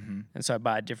Reacts. Mm-hmm. And so I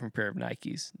bought a different pair of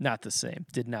Nikes. Not the same.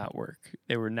 Did not work.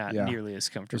 They were not nearly as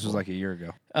comfortable. This was like a year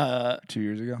ago. 2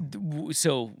 years ago.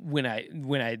 So when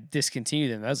I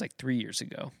discontinued them, that was like 3 years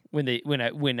ago. When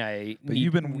I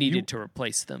needed to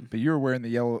replace them. But you were wearing the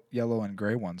yellow and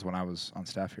gray ones when I was on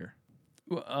staff here.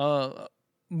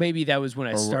 Maybe that was when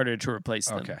I started to replace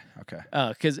them. Okay.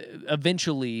 Because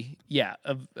eventually,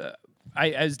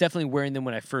 I was definitely wearing them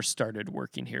when I first started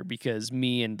working here because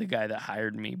me and the guy that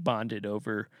hired me bonded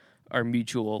over our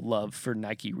mutual love for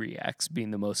Nike Reacts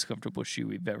being the most comfortable shoe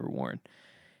we've ever worn.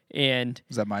 And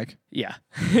is that Mike? Yeah.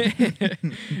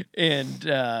 And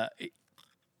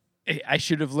I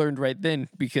should have learned right then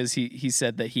because he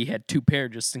said that he had 2 pair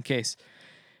just in case.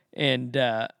 And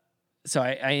so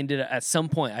I ended up, at some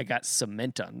point, I got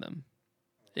cement on them.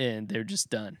 And they're just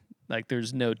done. Like,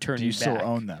 there's no turning back. Do you still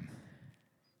own them?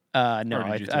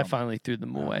 No, I finally threw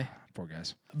them away. Poor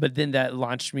guys. But then that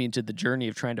launched me into the journey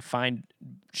of trying to find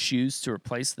shoes to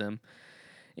replace them.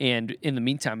 And in the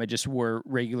meantime, I just wore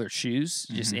regular shoes,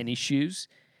 just any shoes.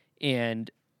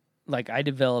 And, like, I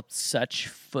developed such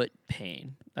foot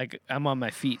pain. Like, I'm on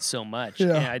my feet so much.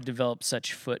 And I developed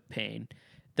such foot pain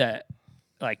that,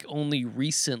 like, only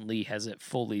recently has it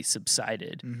fully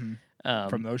subsided.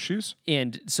 From those shoes?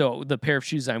 And so the pair of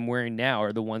shoes I'm wearing now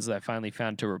are the ones that I finally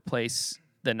found to replace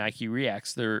the Nike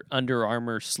Reacts. They're Under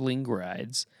Armour Sling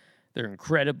Rides. They're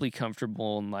incredibly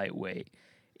comfortable and lightweight.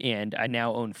 And I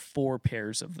now own 4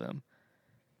 pairs of them.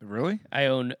 Really? I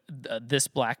own this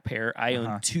black pair. I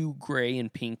own 2 gray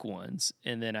and pink ones.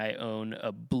 And then I own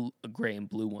a gray and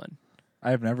blue one.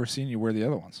 I have never seen you wear the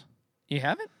other ones. You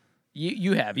haven't?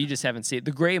 You have. You just haven't seen it.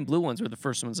 The gray and blue ones were the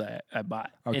first ones I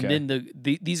bought. Okay. And then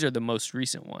these are the most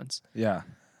recent ones. Yeah.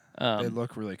 They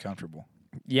look really comfortable.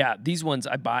 Yeah, these ones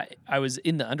I bought. I was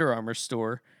in the Under Armour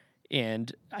store,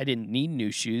 and I didn't need new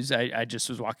shoes. I just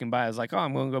was walking by. I was like, oh,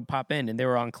 I'm going to go pop in. And they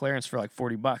were on clearance for like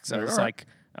 $40. I was like,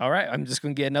 all right, I'm just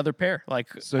going to get another pair. Like,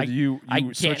 so I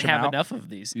can't have enough of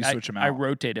these. You switch them out? I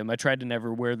rotate them. I tried to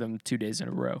never wear them 2 days in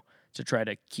a row to try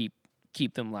to keep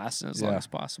them lasting as long as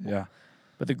possible. Yeah.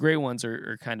 But the gray ones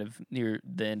are kind of near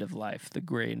the end of life, the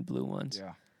gray and blue ones.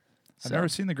 Yeah. I've never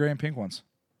seen the gray and pink ones.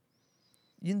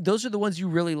 Those are the ones you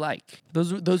really like.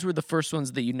 Those were the first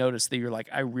ones that you noticed that you're like,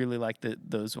 I really like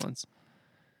those ones.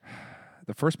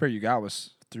 The first pair you got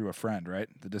was through a friend, right?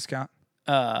 The discount?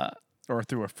 Or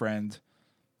through a friend,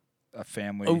 a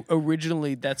family?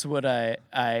 Originally, that's what I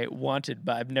wanted,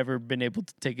 but I've never been able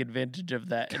to take advantage of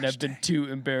that, and I've been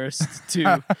too embarrassed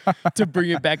to bring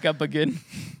it back up again.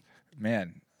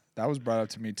 Man, that was brought up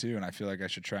to me too, and I feel like I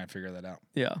should try and figure that out.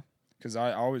 Yeah. Because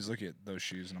I always look at those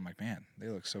shoes, and I'm like, man, they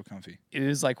look so comfy. It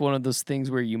is like one of those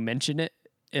things where you mention it,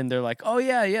 and they're like, oh,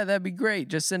 yeah, that'd be great.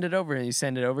 Just send it over. And you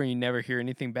send it over, and you never hear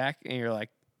anything back, and you're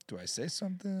like, do I say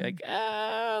something? Like,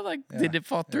 did it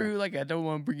fall through? Like, I don't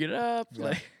want to bring it up. Yeah.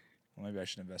 Like, well, maybe I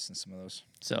should invest in some of those.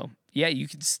 So, yeah, you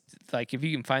could, like, if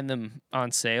you can find them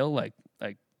on sale, like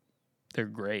they're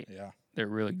great. Yeah. They're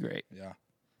really great. Yeah.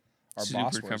 Our Super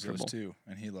boss wears comfortable. those too,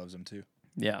 and he loves them too.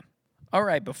 Yeah. All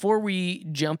right, before we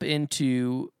jump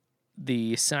into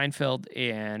the Seinfeld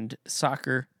and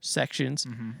soccer sections,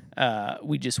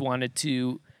 we just wanted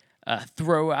to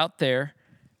throw out there,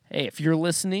 hey, if you're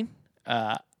listening,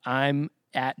 I'm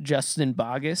at Justin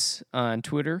Bogus on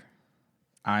Twitter.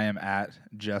 I am at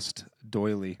Just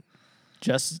Doily.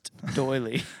 Just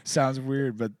Doily. Sounds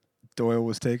weird, but Doyle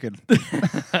was taken.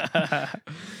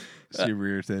 Super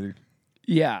irritating.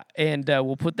 Yeah, and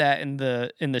we'll put that in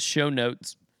the show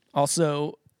notes.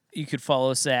 Also, you could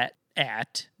follow us at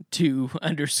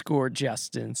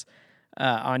 2_Justins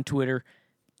on Twitter.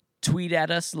 Tweet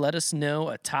at us. Let us know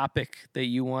a topic that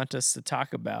you want us to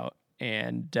talk about,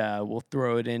 and we'll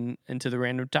throw it into the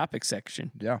random topic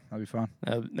section. Yeah, that'd be fun.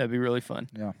 That'd be really fun.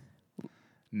 Yeah.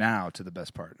 Now to the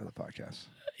best part of the podcast.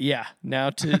 Yeah,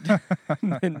 now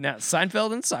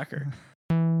Seinfeld and soccer.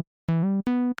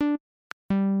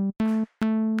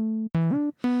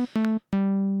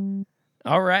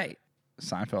 All right.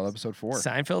 Seinfeld episode 4.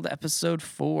 Seinfeld episode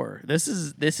 4. This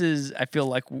is I feel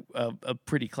like a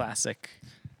pretty classic.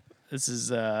 This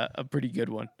is a pretty good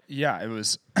one. Yeah, it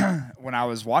was when I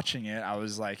was watching it, I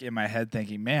was like in my head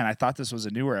thinking, man, I thought this was a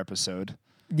newer episode.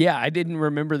 Yeah, I didn't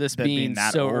remember this being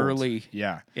so old. early.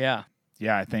 Yeah. Yeah.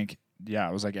 Yeah, I think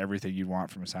it was like everything you'd want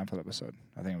from a Seinfeld episode.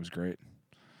 I think it was great.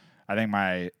 I think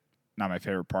not my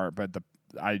favorite part, but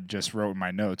I just wrote in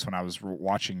my notes when I was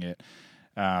watching it.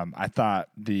 I thought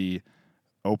the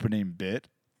opening bit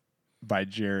by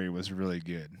Jerry was really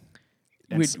good.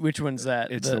 Which one's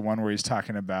that? It's the one where he's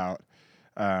talking about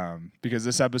because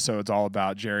this episode's all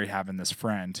about Jerry having this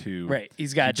friend who right.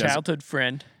 He's got a childhood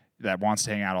friend. that wants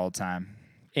to hang out all the time.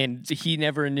 And he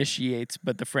never initiates,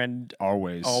 but the friend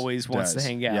Always wants to does.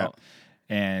 hang Yep. out.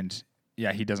 And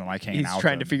yeah, he doesn't like hanging out. He's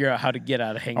trying with to them. figure out how to get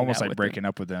out of hanging Almost out like with breaking them.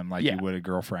 up with them like Yeah. you would a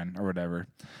girlfriend or whatever.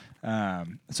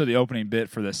 So the opening bit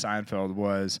for this Seinfeld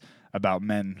was about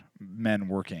men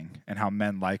working and how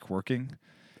men like working.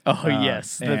 Oh,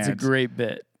 yes. That's a and- great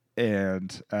bit.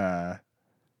 And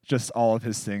just all of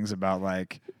his things about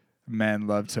like men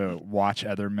love to watch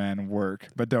other men work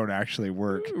but don't actually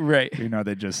work. Right. You know,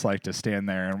 they just like to stand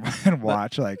there and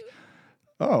watch like,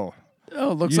 oh,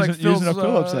 Looks using, like Phil's, using a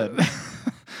Phillips head.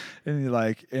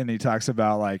 and he talks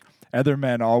about like other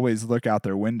men always look out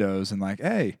their windows and like,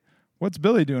 hey, what's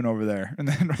Billy doing over there? And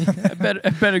then I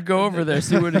better go over there,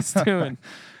 see what he's doing.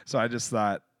 So I just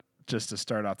thought, just to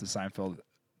start off the Seinfeld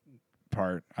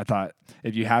part, I thought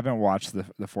if you haven't watched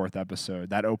the fourth episode,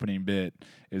 that opening bit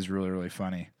is really, really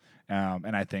funny.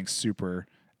 And I think super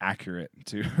accurate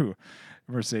to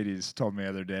Mercedes told me the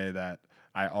other day that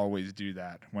I always do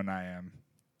that when I am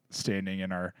standing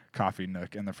in our coffee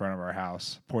nook in the front of our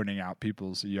house, pointing out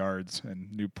people's yards and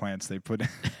new plants they put in.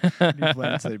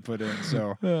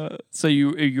 So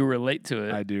you relate to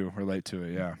it. I do relate to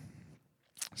it, yeah.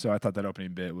 So I thought that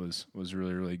opening bit was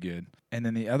really, really good. And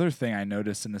then the other thing I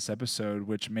noticed in this episode,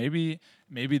 which maybe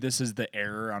this is the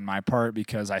error on my part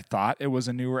because I thought it was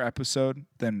a newer episode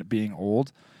than being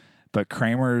old, but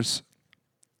Kramer's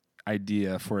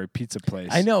idea for a pizza place.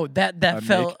 I know that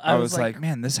felt. I was like,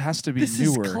 man, this has to be this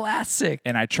newer. is classic.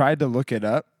 And I tried to look it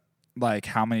up, like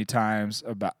how many times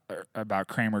about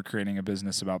Kramer creating a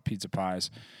business about pizza pies,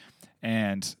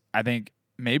 and I think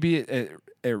maybe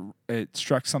it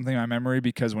struck something in my memory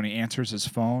because when he answers his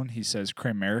phone, he says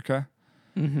Kramerica,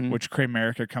 which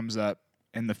Kramerica comes up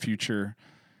in the future,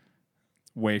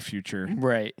 way future,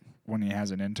 Right. when he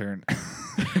has an intern.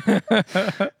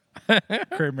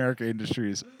 Kramerica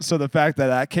Industries. So the fact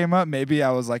that came up, maybe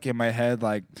I was like in my head,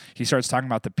 like he starts talking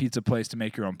about the pizza place to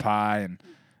make your own pie, and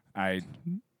I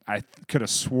could have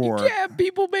swore. You can't have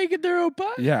people making their own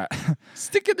pie. Yeah.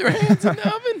 Sticking their hands in the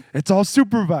oven. It's all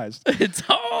supervised. It's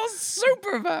all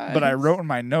supervised. But I wrote in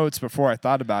my notes before I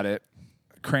thought about it,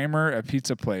 Kramer, a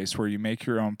pizza place where you make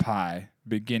your own pie,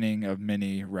 beginning of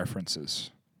many references.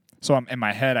 So in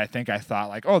my head, I thought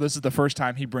like, oh, this is the first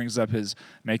time he brings up his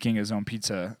making his own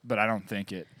pizza, but I don't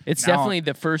think it. It's Now, definitely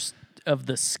the first of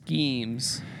the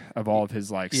schemes. of all of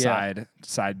his like Yeah.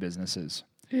 side businesses.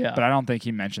 Yeah. But I don't think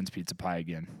he mentions pizza pie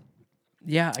again.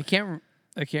 Yeah, I can't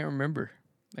remember.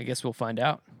 I guess we'll find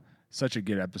out. Such a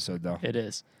good episode though. It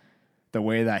is. The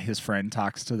way that his friend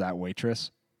talks to that waitress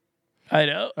I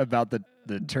know. about the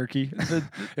turkey,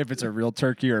 if it's a real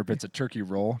turkey or if it's a turkey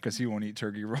roll, because he won't eat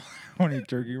turkey roll.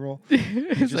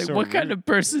 He's just like, so what kind rude. of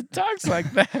person talks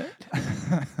like that?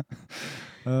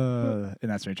 And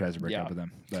that's when he tries to break Yeah. up with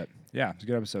him. But yeah, it's a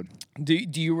good episode. Do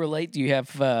you relate? Do you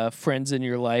have friends in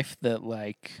your life that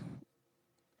like,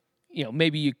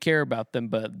 maybe you care about them,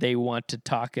 but they want to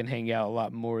talk and hang out a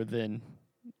lot more than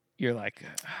you're like,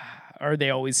 or they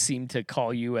always seem to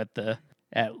call you at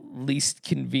least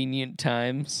convenient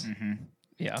times? Mm-hmm.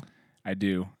 Yeah. I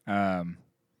do.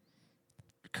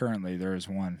 Currently, there is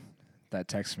one that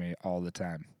texts me all the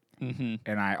time, Mm-hmm.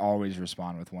 and I always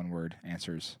respond with one word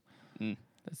answers.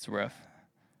 That's rough.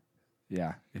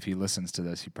 Yeah, if he listens to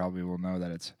this, he probably will know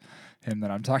that it's him that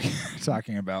I'm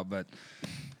talking about. But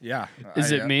yeah,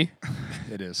 Is it me?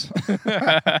 It is.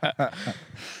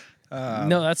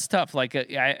 No, that's tough. Like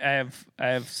I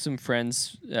have some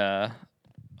friends. I'll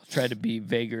try to be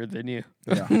vaguer than you.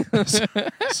 Yeah.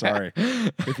 Sorry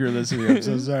if you're listening. I'm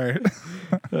so sorry.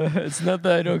 It's not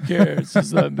that I don't care. It's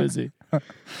just that I'm busy.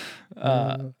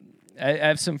 I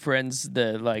have some friends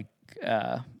that like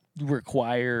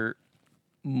require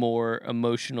more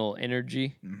emotional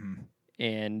energy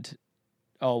and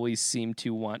always seem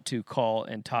to want to call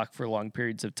and talk for long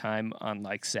periods of time on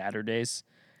like Saturdays.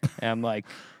 And I'm like,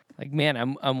 man,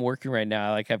 I'm working right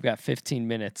now. Like I've got 15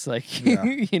 minutes. Like Yeah.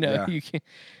 you can,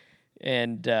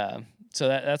 and so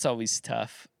that's always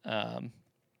tough.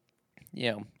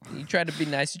 You try to be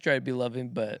nice, you try to be loving,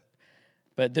 but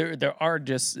there are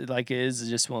just like it is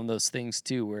just one of those things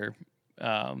too where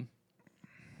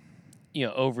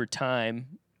over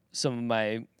time some of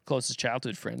my closest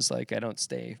childhood friends, like I don't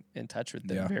stay in touch with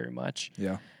them Yeah. very much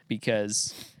Yeah.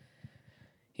 because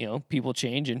people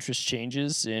change, interest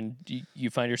changes, and you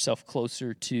find yourself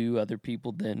closer to other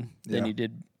people than Yeah. you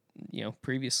did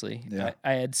previously. Yeah.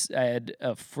 I had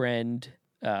a friend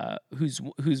who's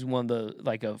one of the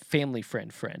like a family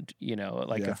friend,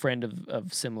 like Yeah. a friend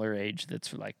of similar age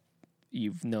that's like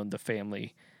you've known the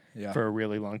family Yeah. for a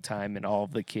really long time, and all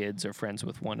of the kids are friends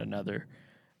with one another.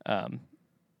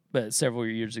 But several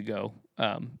years ago,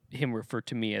 him refer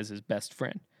to me as his best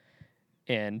friend.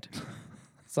 And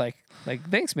it's like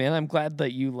thanks, man. I'm glad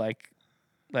that you like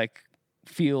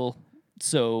feel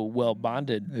so well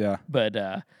bonded. Yeah.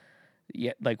 But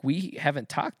yeah, like we haven't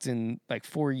talked in like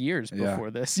 4 years Yeah.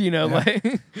 before this, you know, Yeah.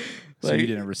 like So you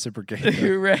didn't reciprocate. that.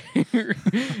 you're right.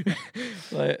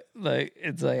 like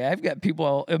it's like I've got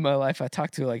people in my life I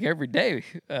talk to like every day.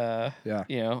 Yeah.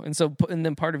 You know, and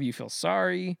then part of you feels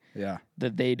sorry Yeah.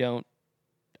 that they don't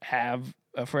have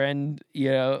a friend,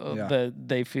 you know, Yeah. that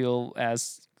they feel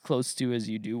as close to as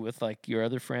you do with like your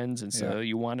other friends, and so Yeah.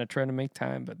 you want to try to make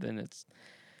time, but then it's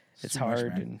too much,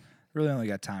 hard, man. and Really only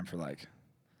got time for like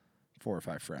 4 or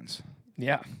 5 friends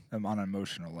yeah, on an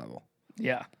emotional level.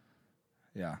 yeah,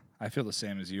 Yeah. I feel the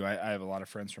same as you. I have a lot of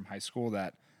friends from high school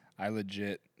that I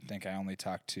legit think I only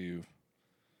talk to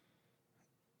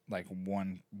like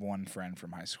one friend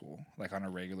from high school, like on a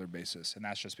regular basis. And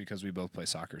that's just because we both play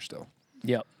soccer still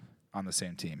yep, on the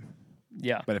same team.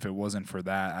 yeah, But if it wasn't for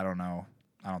that, I don't know.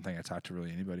 I don't think I talked to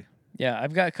really anybody. yeah.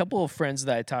 I've got a couple of friends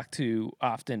that I talk to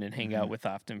often and hang out with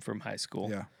often from high school.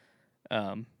 Yeah.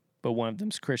 But one of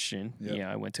them's Christian. Yep.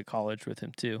 Yeah, I went to college with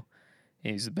him too,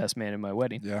 and he's the best man in my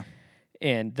wedding. Yeah.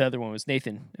 And the other one was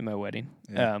Nathan in my wedding.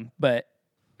 Yeah. But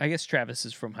I guess Travis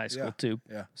is from high school Yeah. too.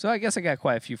 Yeah. So I guess I got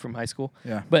quite a few from high school.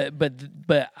 Yeah. But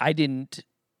I didn't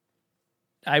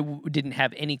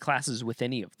have any classes with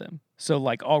any of them. So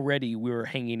like already we were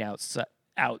hanging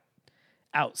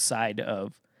outside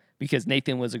of, because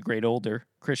Nathan was a grade older,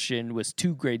 Christian was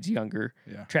 2 grades younger,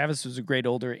 Yeah. Travis was a grade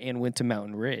older and went to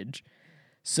Mountain Ridge.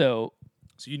 So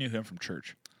So you knew him from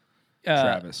church, uh,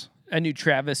 Travis. I knew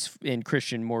Travis and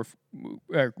Christian more,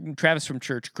 Travis from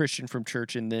church, Christian from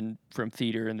church, and then from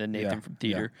theater, and then Nathan Yeah, from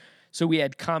theater. So we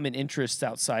had common interests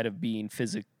outside of being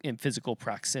in physical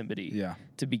proximity Yeah.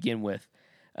 to begin with.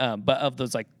 But of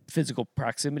those like physical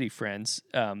proximity friends,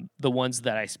 the ones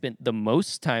that I spent the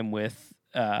most time with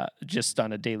just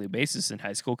on a daily basis in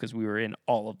high school, because we were in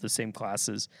all of the same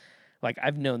classes. Like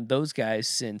I've known those guys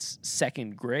since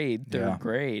 2nd grade, 3rd Yeah.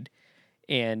 grade,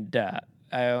 and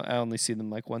I only see them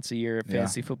like once a year at Yeah.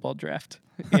 fantasy football draft.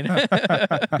 You know?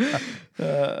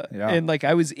 Yeah. And like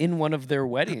I was in one of their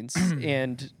weddings,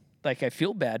 and like I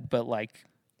feel bad, but like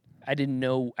I didn't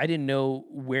know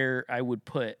where I would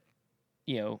put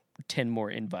 10 more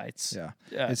invites. Yeah.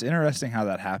 Uh, It's interesting how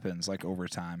that happens, like over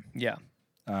time. yeah.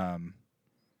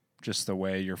 Just the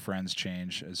way your friends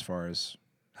change as far as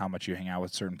how much you hang out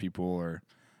with certain people or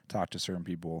talk to certain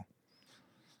people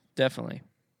Definitely.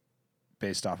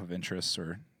 based off of interests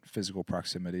or physical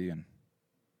proximity. And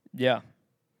Yeah.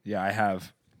 yeah, I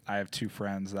have 2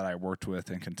 friends that I worked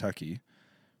with in Kentucky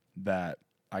that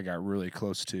I got really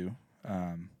close to.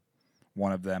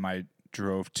 One of them I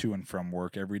drove to and from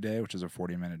work every day, which is a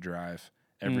 40-minute drive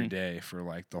every day for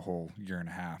like the whole year and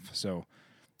a half. So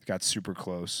got super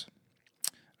close.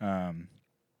 And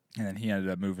then he ended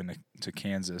up moving to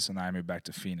Kansas, and I moved back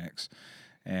to Phoenix.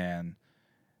 And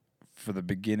for the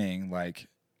beginning, like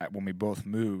when we both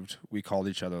moved, we called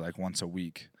each other like once a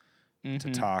week to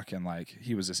talk. And like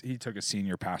he took a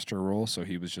senior pastor role, so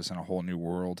he was just in a whole new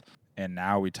world. And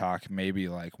now we talk maybe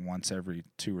like once every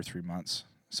 2 or 3 months.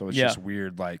 So it's just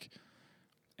weird, like,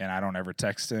 and I don't ever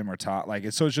text him or talk. Like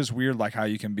it's just weird, like how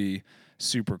you can be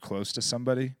super close to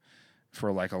somebody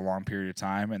for like a long period of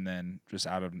time, and then just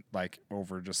out of like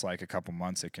over just like a couple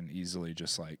months, it can easily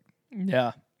just like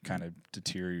kind of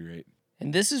deteriorate.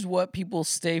 And this is what people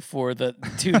stay for that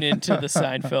tune into the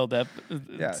Seinfeld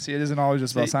Yeah, see, it isn't always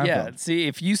just about Seinfeld. Yeah, see,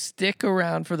 if you stick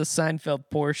around for the Seinfeld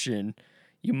portion,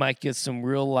 you might get some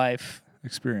real life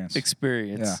Experience.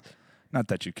 experience. Yeah. Not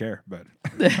that you care, but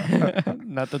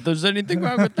Not that there's anything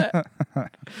wrong with that.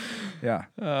 yeah.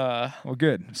 Well,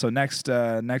 good. So next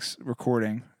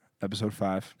recording, episode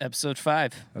 5. Episode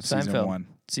 5 of Seinfeld. season 1.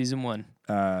 Season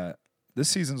 1. This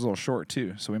season's a little short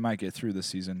too, so we might get through this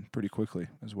season pretty quickly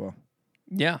as well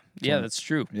Yeah, that's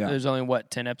true. Yeah. There's only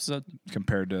 10 episodes?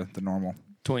 compared to the normal.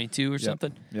 22 or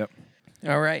something? Yep.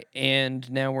 All right, and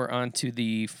now we're on to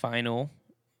the final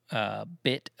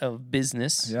bit of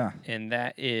business. Yeah. And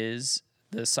that is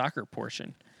the soccer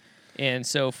portion. And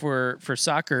so for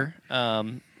soccer,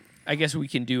 I guess we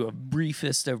can do a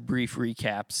briefest of brief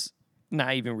recaps.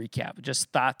 Not even recap,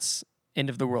 just thoughts. End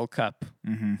of the World Cup,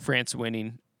 France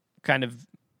winning, kind of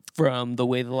from the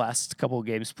way the last couple of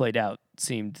games played out,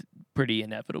 seemed pretty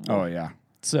inevitable. Oh yeah,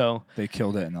 So they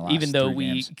killed it in the last. even though 3 we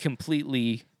games.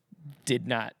 completely did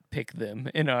not pick them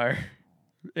in our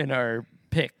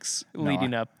picks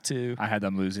leading up to I had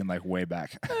them losing like way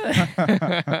back.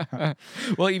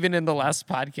 well, even in the last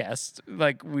podcast,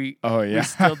 like we We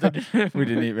still didn't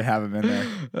didn't even have them in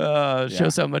there.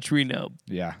 shows how much we know.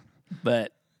 Yeah,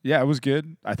 But Yeah, it was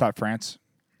good. I thought France,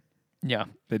 Yeah.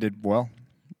 they did well.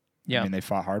 Yeah. I mean, they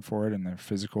fought hard for it, and they're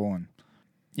physical. And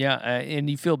Yeah, and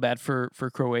you feel bad for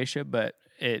Croatia, but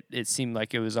it seemed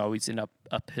like it was always an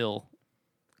uphill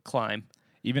climb.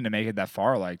 even to make it that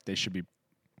far, like, they should be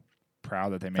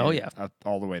proud that they made it up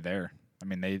all the way there. I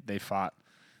mean, they fought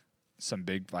some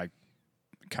big, like,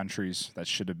 countries that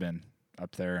should have been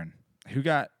up there. And who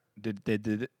got did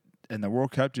it in the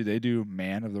World Cup? Do they do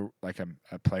man of the, like,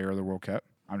 a player of the World Cup?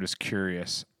 I'm just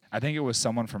curious. I think it was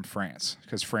someone from France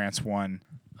because France won.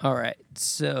 All right,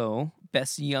 so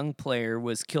best young player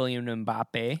was Kylian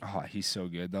Mbappe. Oh, he's so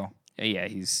good though. Yeah,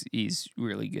 he's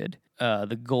really good.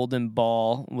 The golden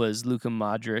ball was Luka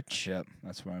Modric. Yep,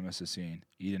 that's what I must have seen.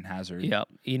 Eden Hazard. Yep,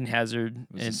 Eden Hazard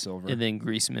Was the silver. and then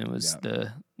Griezmann was Yep.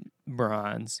 the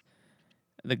bronze.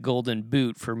 The golden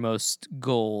boot for most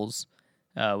goals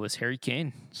was Harry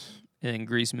Kane, and then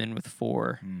Griezmann with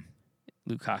 4.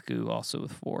 Lukaku also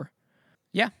with 4.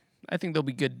 Yeah, I think they'll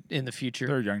be good in the future.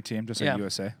 They're a young team, just like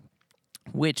USA.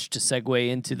 Which, to segue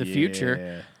into the future,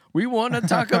 Yeah. we want to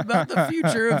talk about the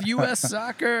future of U.S.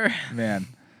 soccer. Man.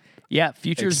 Yeah,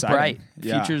 future's Exciting. bright.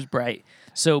 Yeah. Future's bright.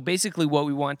 So basically what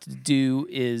we want to do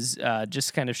is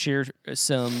just kind of share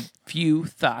some few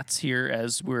thoughts here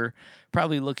as we're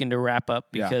probably looking to wrap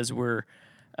up because we're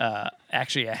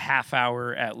actually a half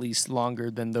hour at least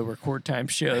longer than the record time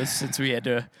shows since we had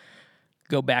to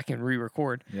go back and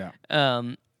re-record. Yeah.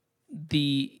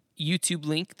 The YouTube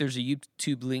link, there's a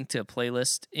YouTube link to a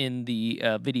playlist in the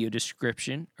video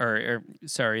description, or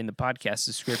sorry, in the podcast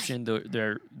description.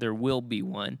 There will be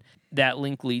one. That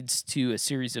link leads to a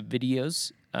series of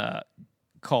videos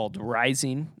called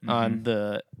Rising on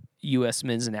the U.S.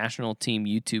 Men's National Team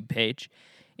YouTube page.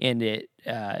 And it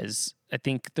is, I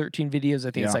think, 13 videos.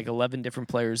 I think it's like 11 different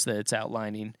players that it's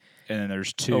outlining. And then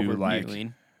there's 2 overviewing.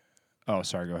 like. Oh,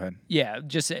 sorry. Go ahead. Yeah,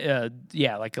 just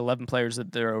like 11 players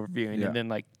that they're overviewing, and then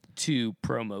like 2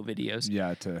 promo videos.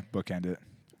 Yeah, to bookend it.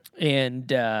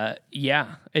 And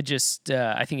it just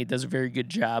I think it does a very good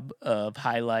job of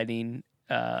highlighting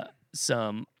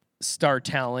some star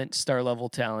level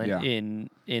talent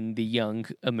in the young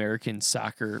American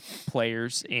soccer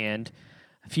players. And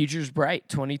future's bright.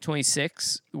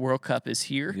 2026 World Cup is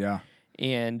here. Yeah.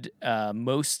 And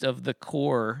most of the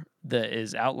core that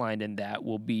is outlined in that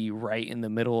will be right in the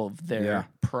middle of their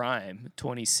prime,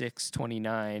 26,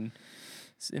 29,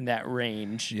 in that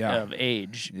range of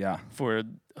age for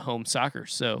home soccer.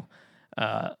 So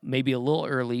maybe a little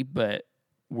early, but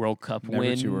World Cup Never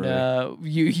win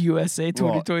USA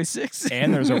 2026.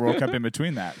 And there's a World Cup in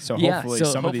between that. So hopefully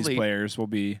some of these players will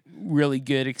be really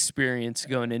good experience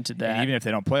going into that. And even if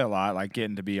they don't play a lot, like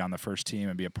getting to be on the first team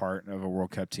and be a part of a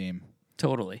World Cup team.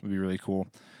 Totally. Would be really cool.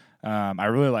 I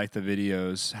really like the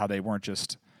videos, how they weren't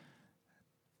just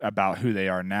about who they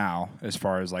are now as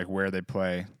far as like where they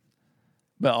play.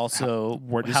 But also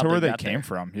where they came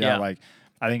from. Yeah, like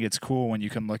I think it's cool when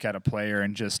you can look at a player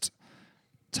and just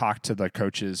talk to the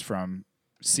coaches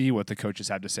see what the coaches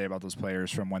had to say about those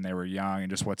players from when they were young and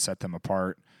just what set them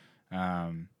apart.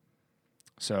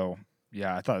 So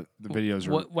yeah, I thought the videos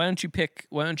were. Why don't you pick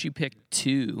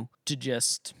 2 to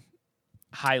just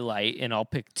highlight, and I'll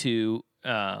pick 2.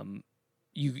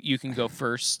 You can go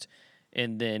first,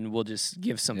 and then we'll just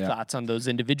give some thoughts on those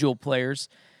individual players.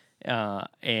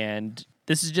 And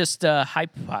this is just a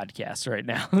hype podcast right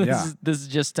now. This is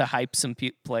just to hype some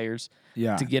players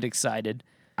to get excited.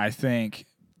 I think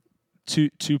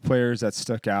two players that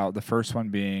stuck out. The first one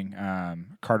being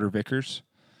Carter Vickers.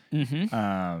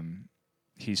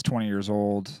 He's 20 years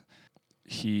old.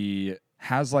 He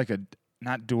has like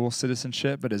not dual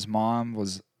citizenship, but his mom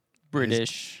was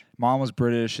British. Mom was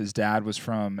British. His dad was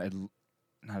from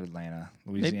not Atlanta,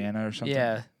 Louisiana or something.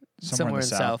 Yeah, somewhere in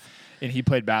the South. And he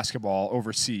played basketball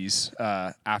overseas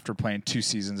after playing 2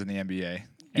 seasons in the NBA.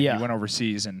 And he went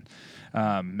overseas and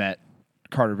met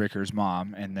Carter Vickers'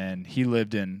 mom, and then he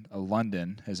lived in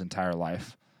London his entire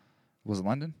life. Was it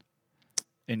London?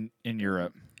 In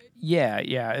Europe. Yeah.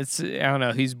 It's I don't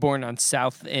know. He's born on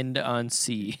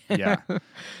Southend-on-Sea. So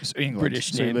England.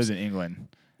 British so names. he lives in England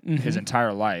his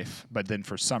entire life, but then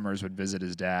for summers would visit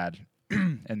his dad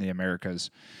in the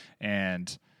Americas.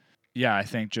 And yeah, I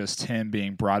think just him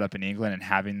being brought up in England and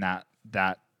having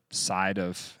that side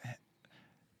of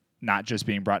not just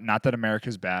being not that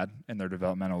America's bad in their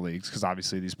developmental leagues, because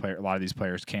obviously a lot of these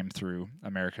players came through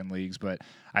American leagues, but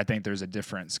I think there's a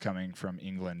difference coming from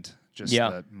England. Just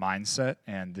the mindset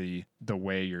and the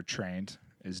way you're trained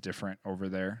is different over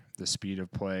there. The speed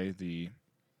of play, the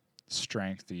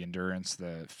strength, the endurance,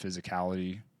 the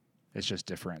physicality, it's just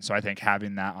different. So I think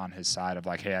having that on his side of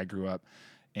like, hey, I grew up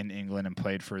in England and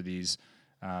played for these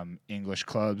English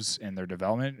clubs in their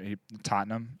development.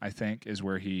 Tottenham, I think, is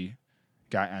where he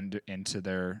got into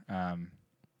their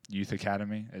youth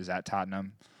academy, is at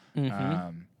Tottenham.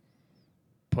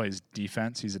 Plays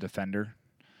defense. He's a defender.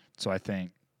 So I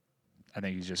think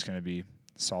he's just going to be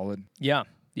solid. Yeah,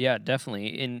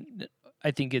 definitely. And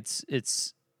I think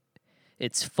it's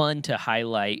fun to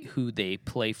highlight who they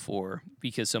play for,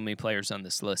 because so many players on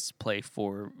this list play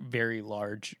for very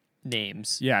large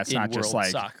names. Yeah, it's in not world just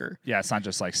like soccer. Yeah, it's not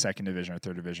just like second division or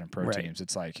third division pro teams.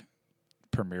 It's like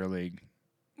Premier League,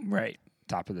 right?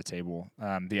 Top of the table.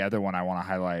 The other one I want to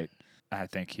highlight, I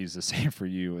think he's the same for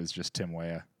you, is just Tim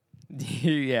Weah.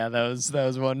 Yeah, that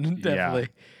was one definitely.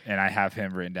 Yeah. And I have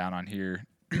him written down on here.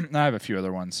 I have a few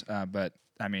other ones, but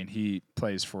I mean, he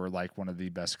plays for like one of the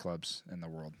best clubs in the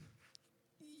world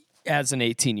As an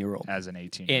 18-year-old. as an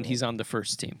 18-year-old. And he's on the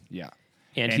first team. Yeah.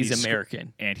 And he's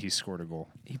American. And he scored a goal.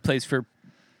 He plays for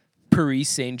Paris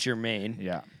Saint-Germain.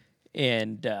 Yeah.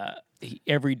 And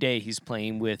every day he's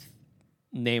playing with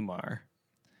Neymar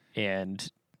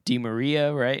and Di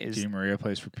Maria, right? Di Maria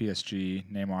plays for PSG.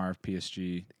 Neymar,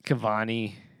 PSG.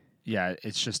 Cavani. Yeah,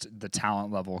 it's just the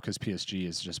talent level, because PSG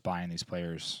is just buying these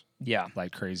players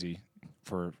like crazy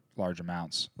for large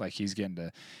amounts. Like he's getting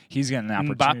an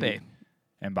opportunity.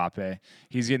 Mbappe.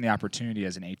 He's getting the opportunity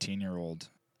as an 18-year-old,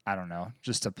 I don't know,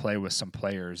 just to play with some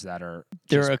players that are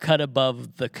they're a cut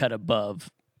above the cut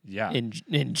above. Yeah. In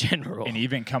general. And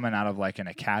even coming out of like an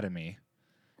academy.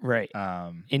 Right.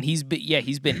 And he's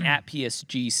been at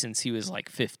PSG since he was like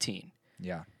 15.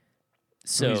 Yeah.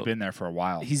 So he's been there for a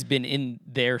while. He's been in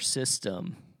their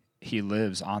system. He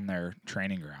lives on their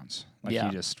training grounds. Like he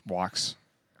just walks,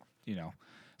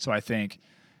 So I think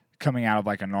coming out of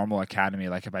like a normal academy,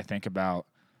 like if I think about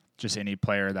just any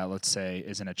player that, let's say,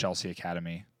 is in a Chelsea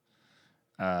academy,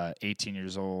 18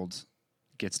 years old,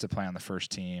 gets to play on the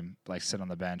first team, like sit on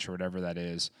the bench or whatever that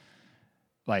is.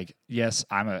 Like, yes,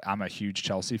 I'm a huge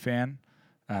Chelsea fan,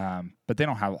 but they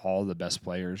don't have all the best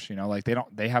players. Like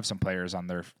they have some players on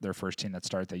their first team that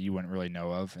start that you wouldn't really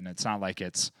know of, and it's not like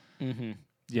it's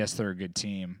yes, they're a good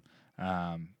team,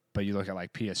 but you look at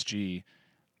like PSG.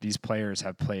 These players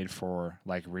have played for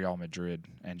like Real Madrid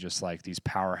and just like these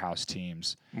powerhouse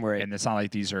teams, right? And it's not like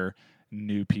these are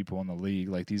new people in the league.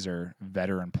 Like these are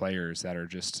veteran players that are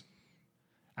just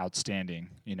outstanding.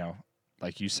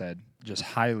 Like you said, just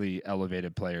highly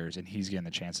elevated players, and he's getting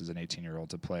the chance as an 18-year-old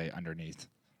to play underneath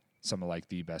some of like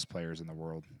the best players in the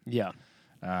world. Yeah.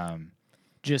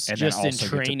 Just in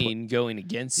training, going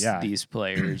against these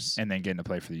players, and then getting to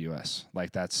play for the U.S.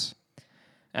 Like that's.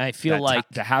 I feel like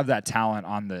to have that talent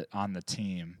on the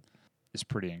team is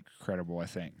pretty incredible. I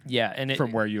think. Yeah, and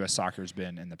from where U.S. soccer's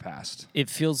been in the past, it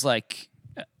feels like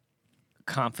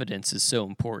confidence is so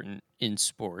important in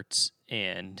sports,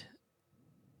 and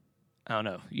I don't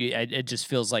know. It just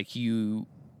feels like you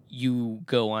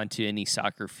go onto any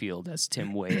soccer field as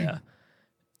Tim Weah,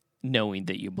 knowing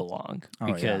that you belong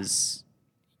because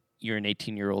you're an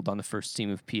 18-year-old on the first team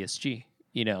of PSG.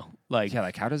 Like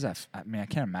how does that? I mean, I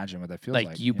can't imagine what that feels like.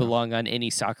 Like you belong on any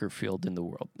soccer field in the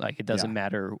world. Like it doesn't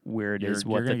matter where it is,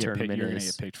 what the tournament you're is. You're gonna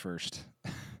get picked first.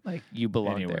 Like you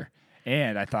belong there.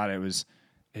 And I thought it was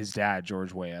his dad,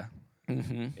 George Weah,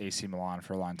 AC Milan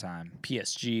for a long time,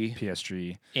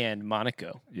 PSG, and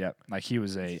Monaco. Yep, like he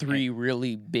was three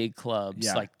really big clubs,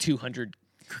 like 200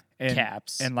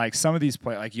 caps. And like some of these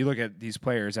like you look at these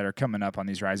players that are coming up on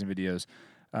these Rising videos.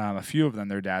 A few of them,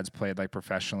 their dads played like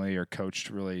professionally or coached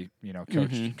really,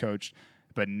 coached,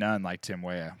 but none like Tim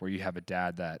Weah, where you have a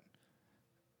dad that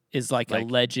is like a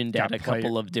legend at a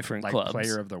couple of different clubs.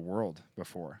 Player of the world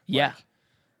before. Yeah.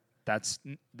 Like,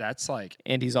 that's like.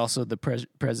 And he's also the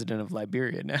president of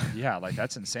Liberia now. Yeah, like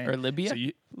that's insane. Or Libya?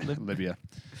 So Libya.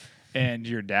 And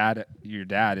your dad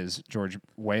is George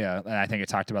Weah, and I think I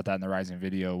talked about that in the Rising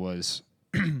video was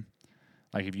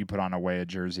like if you put on a Weah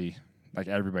jersey, like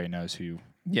everybody knows who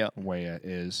Weah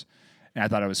is. And I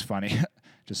thought it was funny.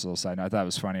 Just a little side note. I thought it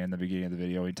was funny in the beginning of the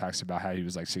video. He talks about how he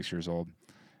was like 6 years old.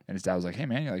 And his dad was like, hey,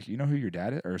 man, you know who your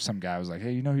dad is? Or some guy was like,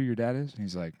 hey, you know who your dad is? And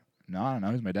he's like, no, I don't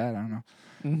know. He's my dad. I don't know.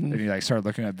 And he like started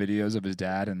looking at videos of his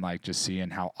dad and like just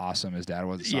seeing how awesome his dad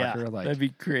was at soccer. Yeah, like, that'd be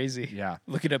crazy. Yeah.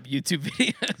 Looking up YouTube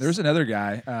videos. There's another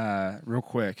guy, real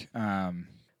quick.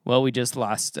 Well, we just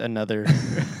lost another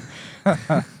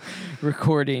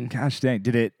recording. Gosh dang.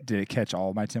 Did it catch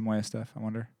all my Tim Weah stuff, I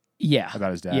wonder? Yeah.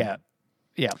 About his dad?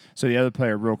 Yeah. So the other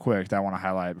player, real quick, that I want to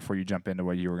highlight before you jump into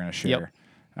what you were going to share,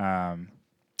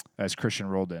 is Christian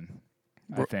Roldan.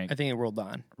 I think it rolled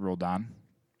on. Roldan.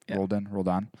 Yeah.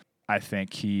 Roldan. I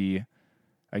think he,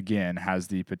 again, has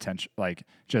the potential, like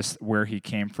just where he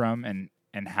came from and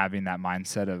having that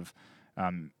mindset of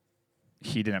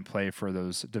he didn't play for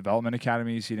those development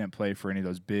academies. He didn't play for any of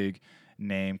those big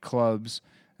name clubs.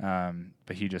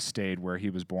 But he just stayed where he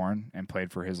was born and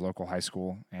played for his local high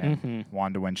school and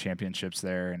wanted to win championships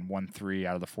there and won 3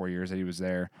 out of the 4 years that he was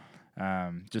there.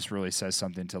 Just really says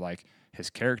something to like his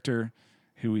character,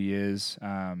 who he is.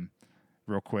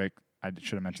 Real quick, I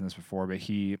should have mentioned this before, but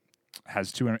he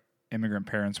has 2 immigrant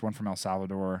parents, one from El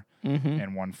Salvador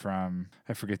and one from,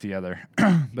 I forget the other,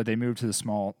 but they moved to the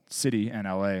small city in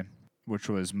LA, which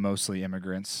was mostly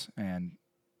immigrants and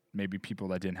maybe people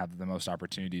that didn't have the most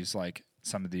opportunities like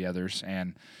some of the others.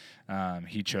 And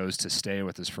he chose to stay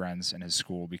with his friends in his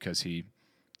school because he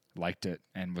liked it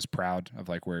and was proud of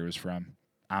like where he was from.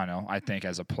 I don't know. I think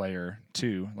as a player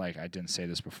too, like I didn't say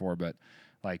this before, but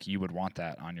like you would want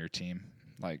that on your team,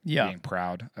 like being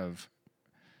proud of,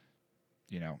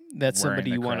 you know, that's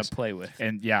somebody you want to play with.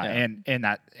 And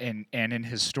and in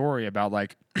his story about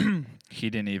like he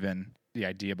didn't even, the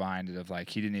idea behind it of like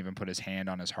he didn't even put his hand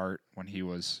on his heart when he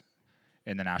was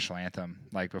in the national anthem,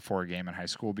 like before a game in high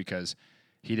school, because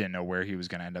he didn't know where he was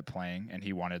going to end up playing, and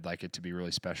he wanted like it to be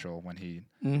really special when he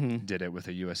did it with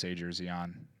a USA jersey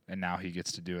on, and now he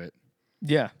gets to do it.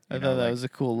 Yeah, I thought that was a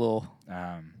cool little.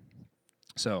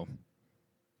 So,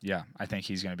 yeah, I think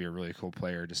he's going to be a really cool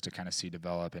player just to kind of see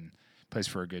develop, and plays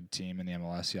for a good team in the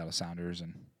MLS, Seattle Sounders,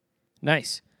 and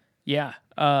nice. Yeah,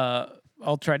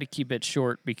 I'll try to keep it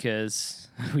short because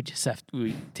we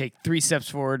take 3 steps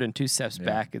forward and 2 steps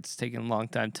back. It's taken a long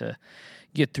time to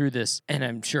get through this, and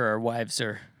I'm sure our wives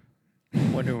are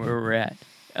wondering where we're at.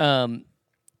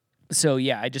 So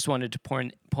yeah, I just wanted to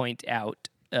point out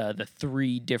the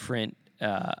 3 different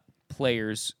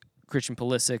players: Christian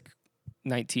Pulisic,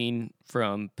 19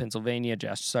 from Pennsylvania;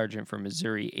 Josh Sargent from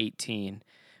Missouri, 18;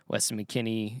 Weston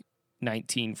McKennie,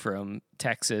 19 from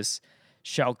Texas;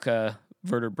 Schalke,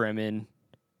 Werder Bremen,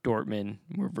 Dortmund,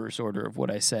 reverse order of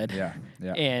what I said. Yeah.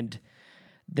 And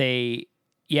we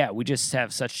just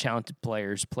have such talented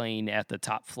players playing at the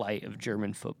top flight of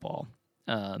German football.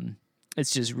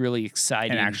 It's just really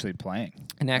exciting. And actually playing.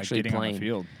 And actually like playing. On the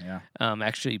field, yeah.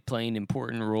 Actually playing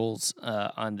important roles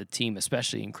on the team,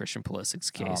 especially in Christian Pulisic's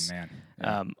case. Oh, man.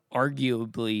 Yeah.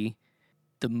 Arguably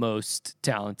the most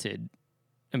talented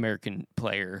American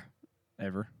player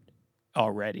ever.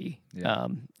 Already.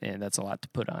 And that's a lot to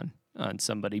put on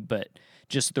somebody, but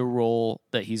just the role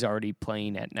that he's already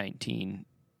playing at 19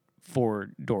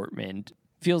 for Dortmund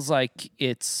feels like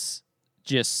it's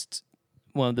just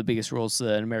one of the biggest roles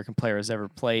that an American player has ever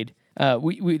played.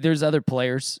 There's other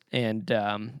players, and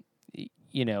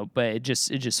but it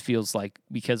just feels like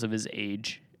because of his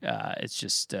age, it's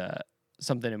just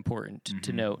something important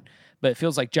to note. But it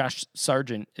feels like Josh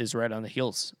Sargent is right on the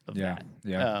heels of that.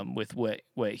 Yeah. With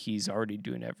what he's already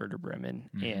doing at Werder Bremen.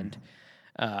 And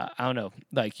I don't know,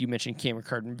 like you mentioned Cameron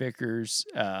Carden-Vickers,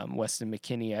 Weston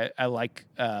McKennie. I like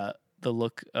the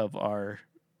look of our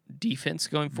defense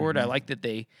going forward. I like that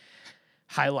they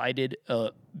highlighted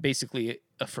basically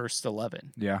a first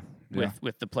 11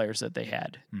 with the players that they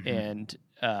had. And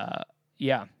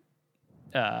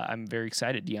I'm very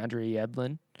excited. DeAndre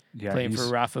Yedlin playing for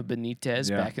Rafa Benitez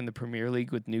back in the Premier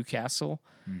League with Newcastle,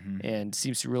 and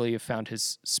seems to really have found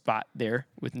his spot there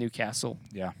with Newcastle.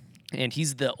 Yeah. And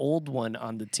he's the old one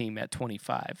on the team at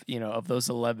 25, of those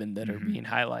 11 that are being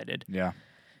highlighted. Yeah.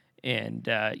 And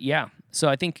so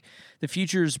I think the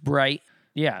future is bright.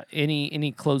 Yeah.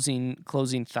 Any closing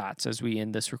thoughts as we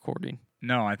end this recording?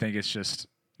 No, I think it's just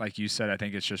like you said. I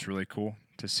think it's just really cool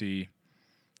to see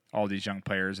all these young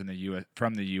players in the U.S.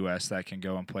 from the U.S. that can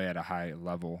go and play at a high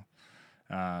level,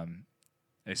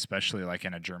 especially like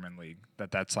in a German league.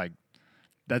 That's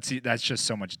just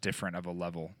so much different of a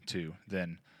level too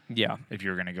than if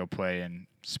you're going to go play in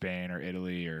Spain or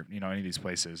Italy or any of these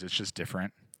places. It's just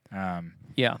different.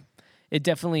 It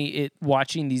definitely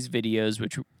watching these videos,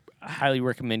 which I highly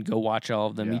recommend go watch all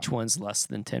of them. Each one's less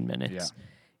than 10 minutes,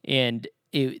 and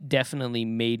it definitely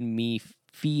made me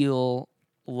feel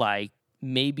like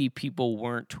maybe people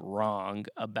weren't wrong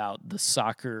about the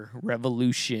soccer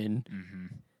revolution,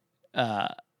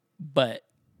 but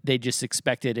they just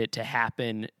expected it to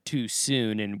happen too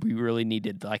soon, and we really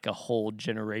needed like a whole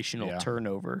generational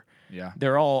turnover. Yeah,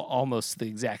 they're all almost the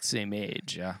exact same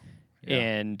age.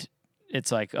 And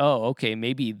it's like, oh, okay,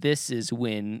 maybe this is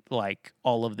when like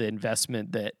all of the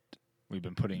investment that we've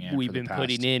been putting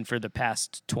in for the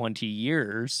past 20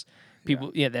 years,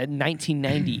 people, that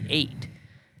 1998.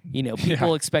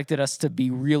 People expected us to be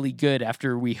really good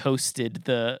after we hosted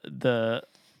the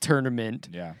tournament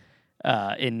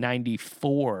in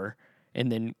 94,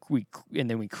 and then we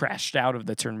crashed out of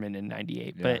the tournament in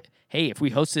 98. Yeah. But hey, if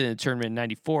we hosted a tournament in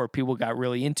 94, people got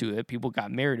really into it. People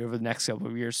got married over the next couple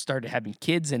of years, started having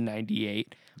kids in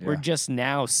 98. Yeah. We're just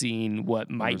now seeing what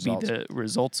might be the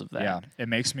results of that. Yeah, it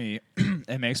makes me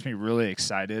really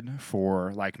excited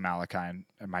for like Malachi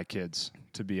and my kids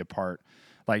to be a part,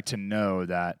 like to know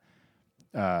that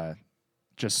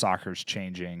just soccer's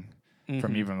changing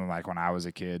from even like when I was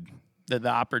a kid. The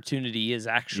opportunity is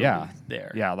actually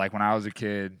there. Yeah, like when I was a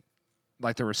kid,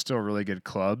 like there were still really good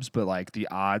clubs, but like the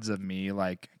odds of me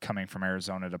like coming from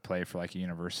Arizona to play for like a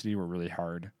university were really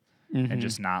hard, and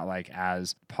just not like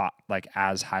as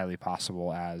highly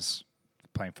possible as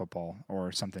playing football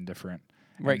or something different.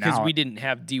 Right, because we didn't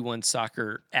have D1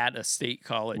 soccer at a state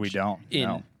college. We don't.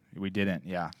 No, we didn't.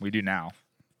 Yeah, we do now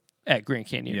at Grand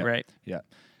Canyon, right? Yeah,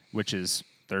 which is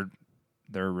they're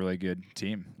a really good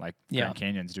team. Like Grand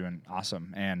Canyon's doing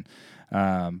awesome, and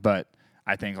but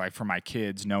I think like for my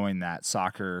kids, knowing that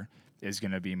soccer is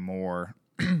going to be more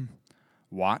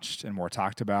watched and more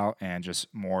talked about, and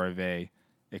just more of a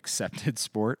accepted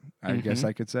sport, I guess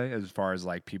I could say, as far as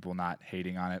like people not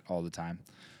hating on it all the time.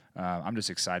 I'm just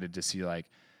excited to see like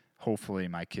hopefully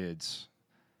my kids.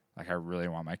 Like I really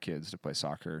want my kids to play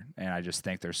soccer, and I just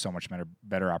think there's so much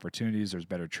better opportunities. There's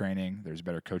better training. There's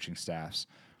better coaching staffs.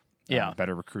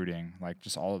 Better recruiting. Like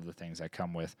just all of the things that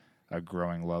come with a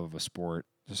growing love of a sport.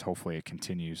 Just hopefully it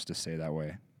continues to stay that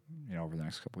way, over the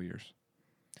next couple of years.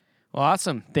 Well,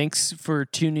 awesome. Thanks for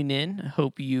tuning in.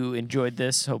 Hope you enjoyed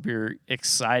this. Hope you're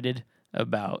excited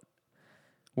about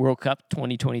World Cup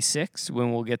 2026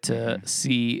 when we'll get to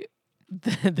see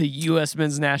the U.S.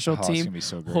 men's national team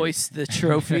hoist the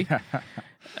trophy.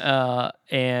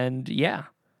 And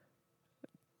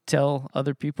tell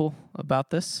other people about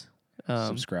this.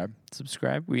 Subscribe.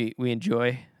 We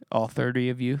enjoy all 30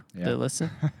 of you that listen.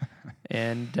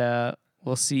 And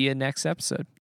we'll see you next episode.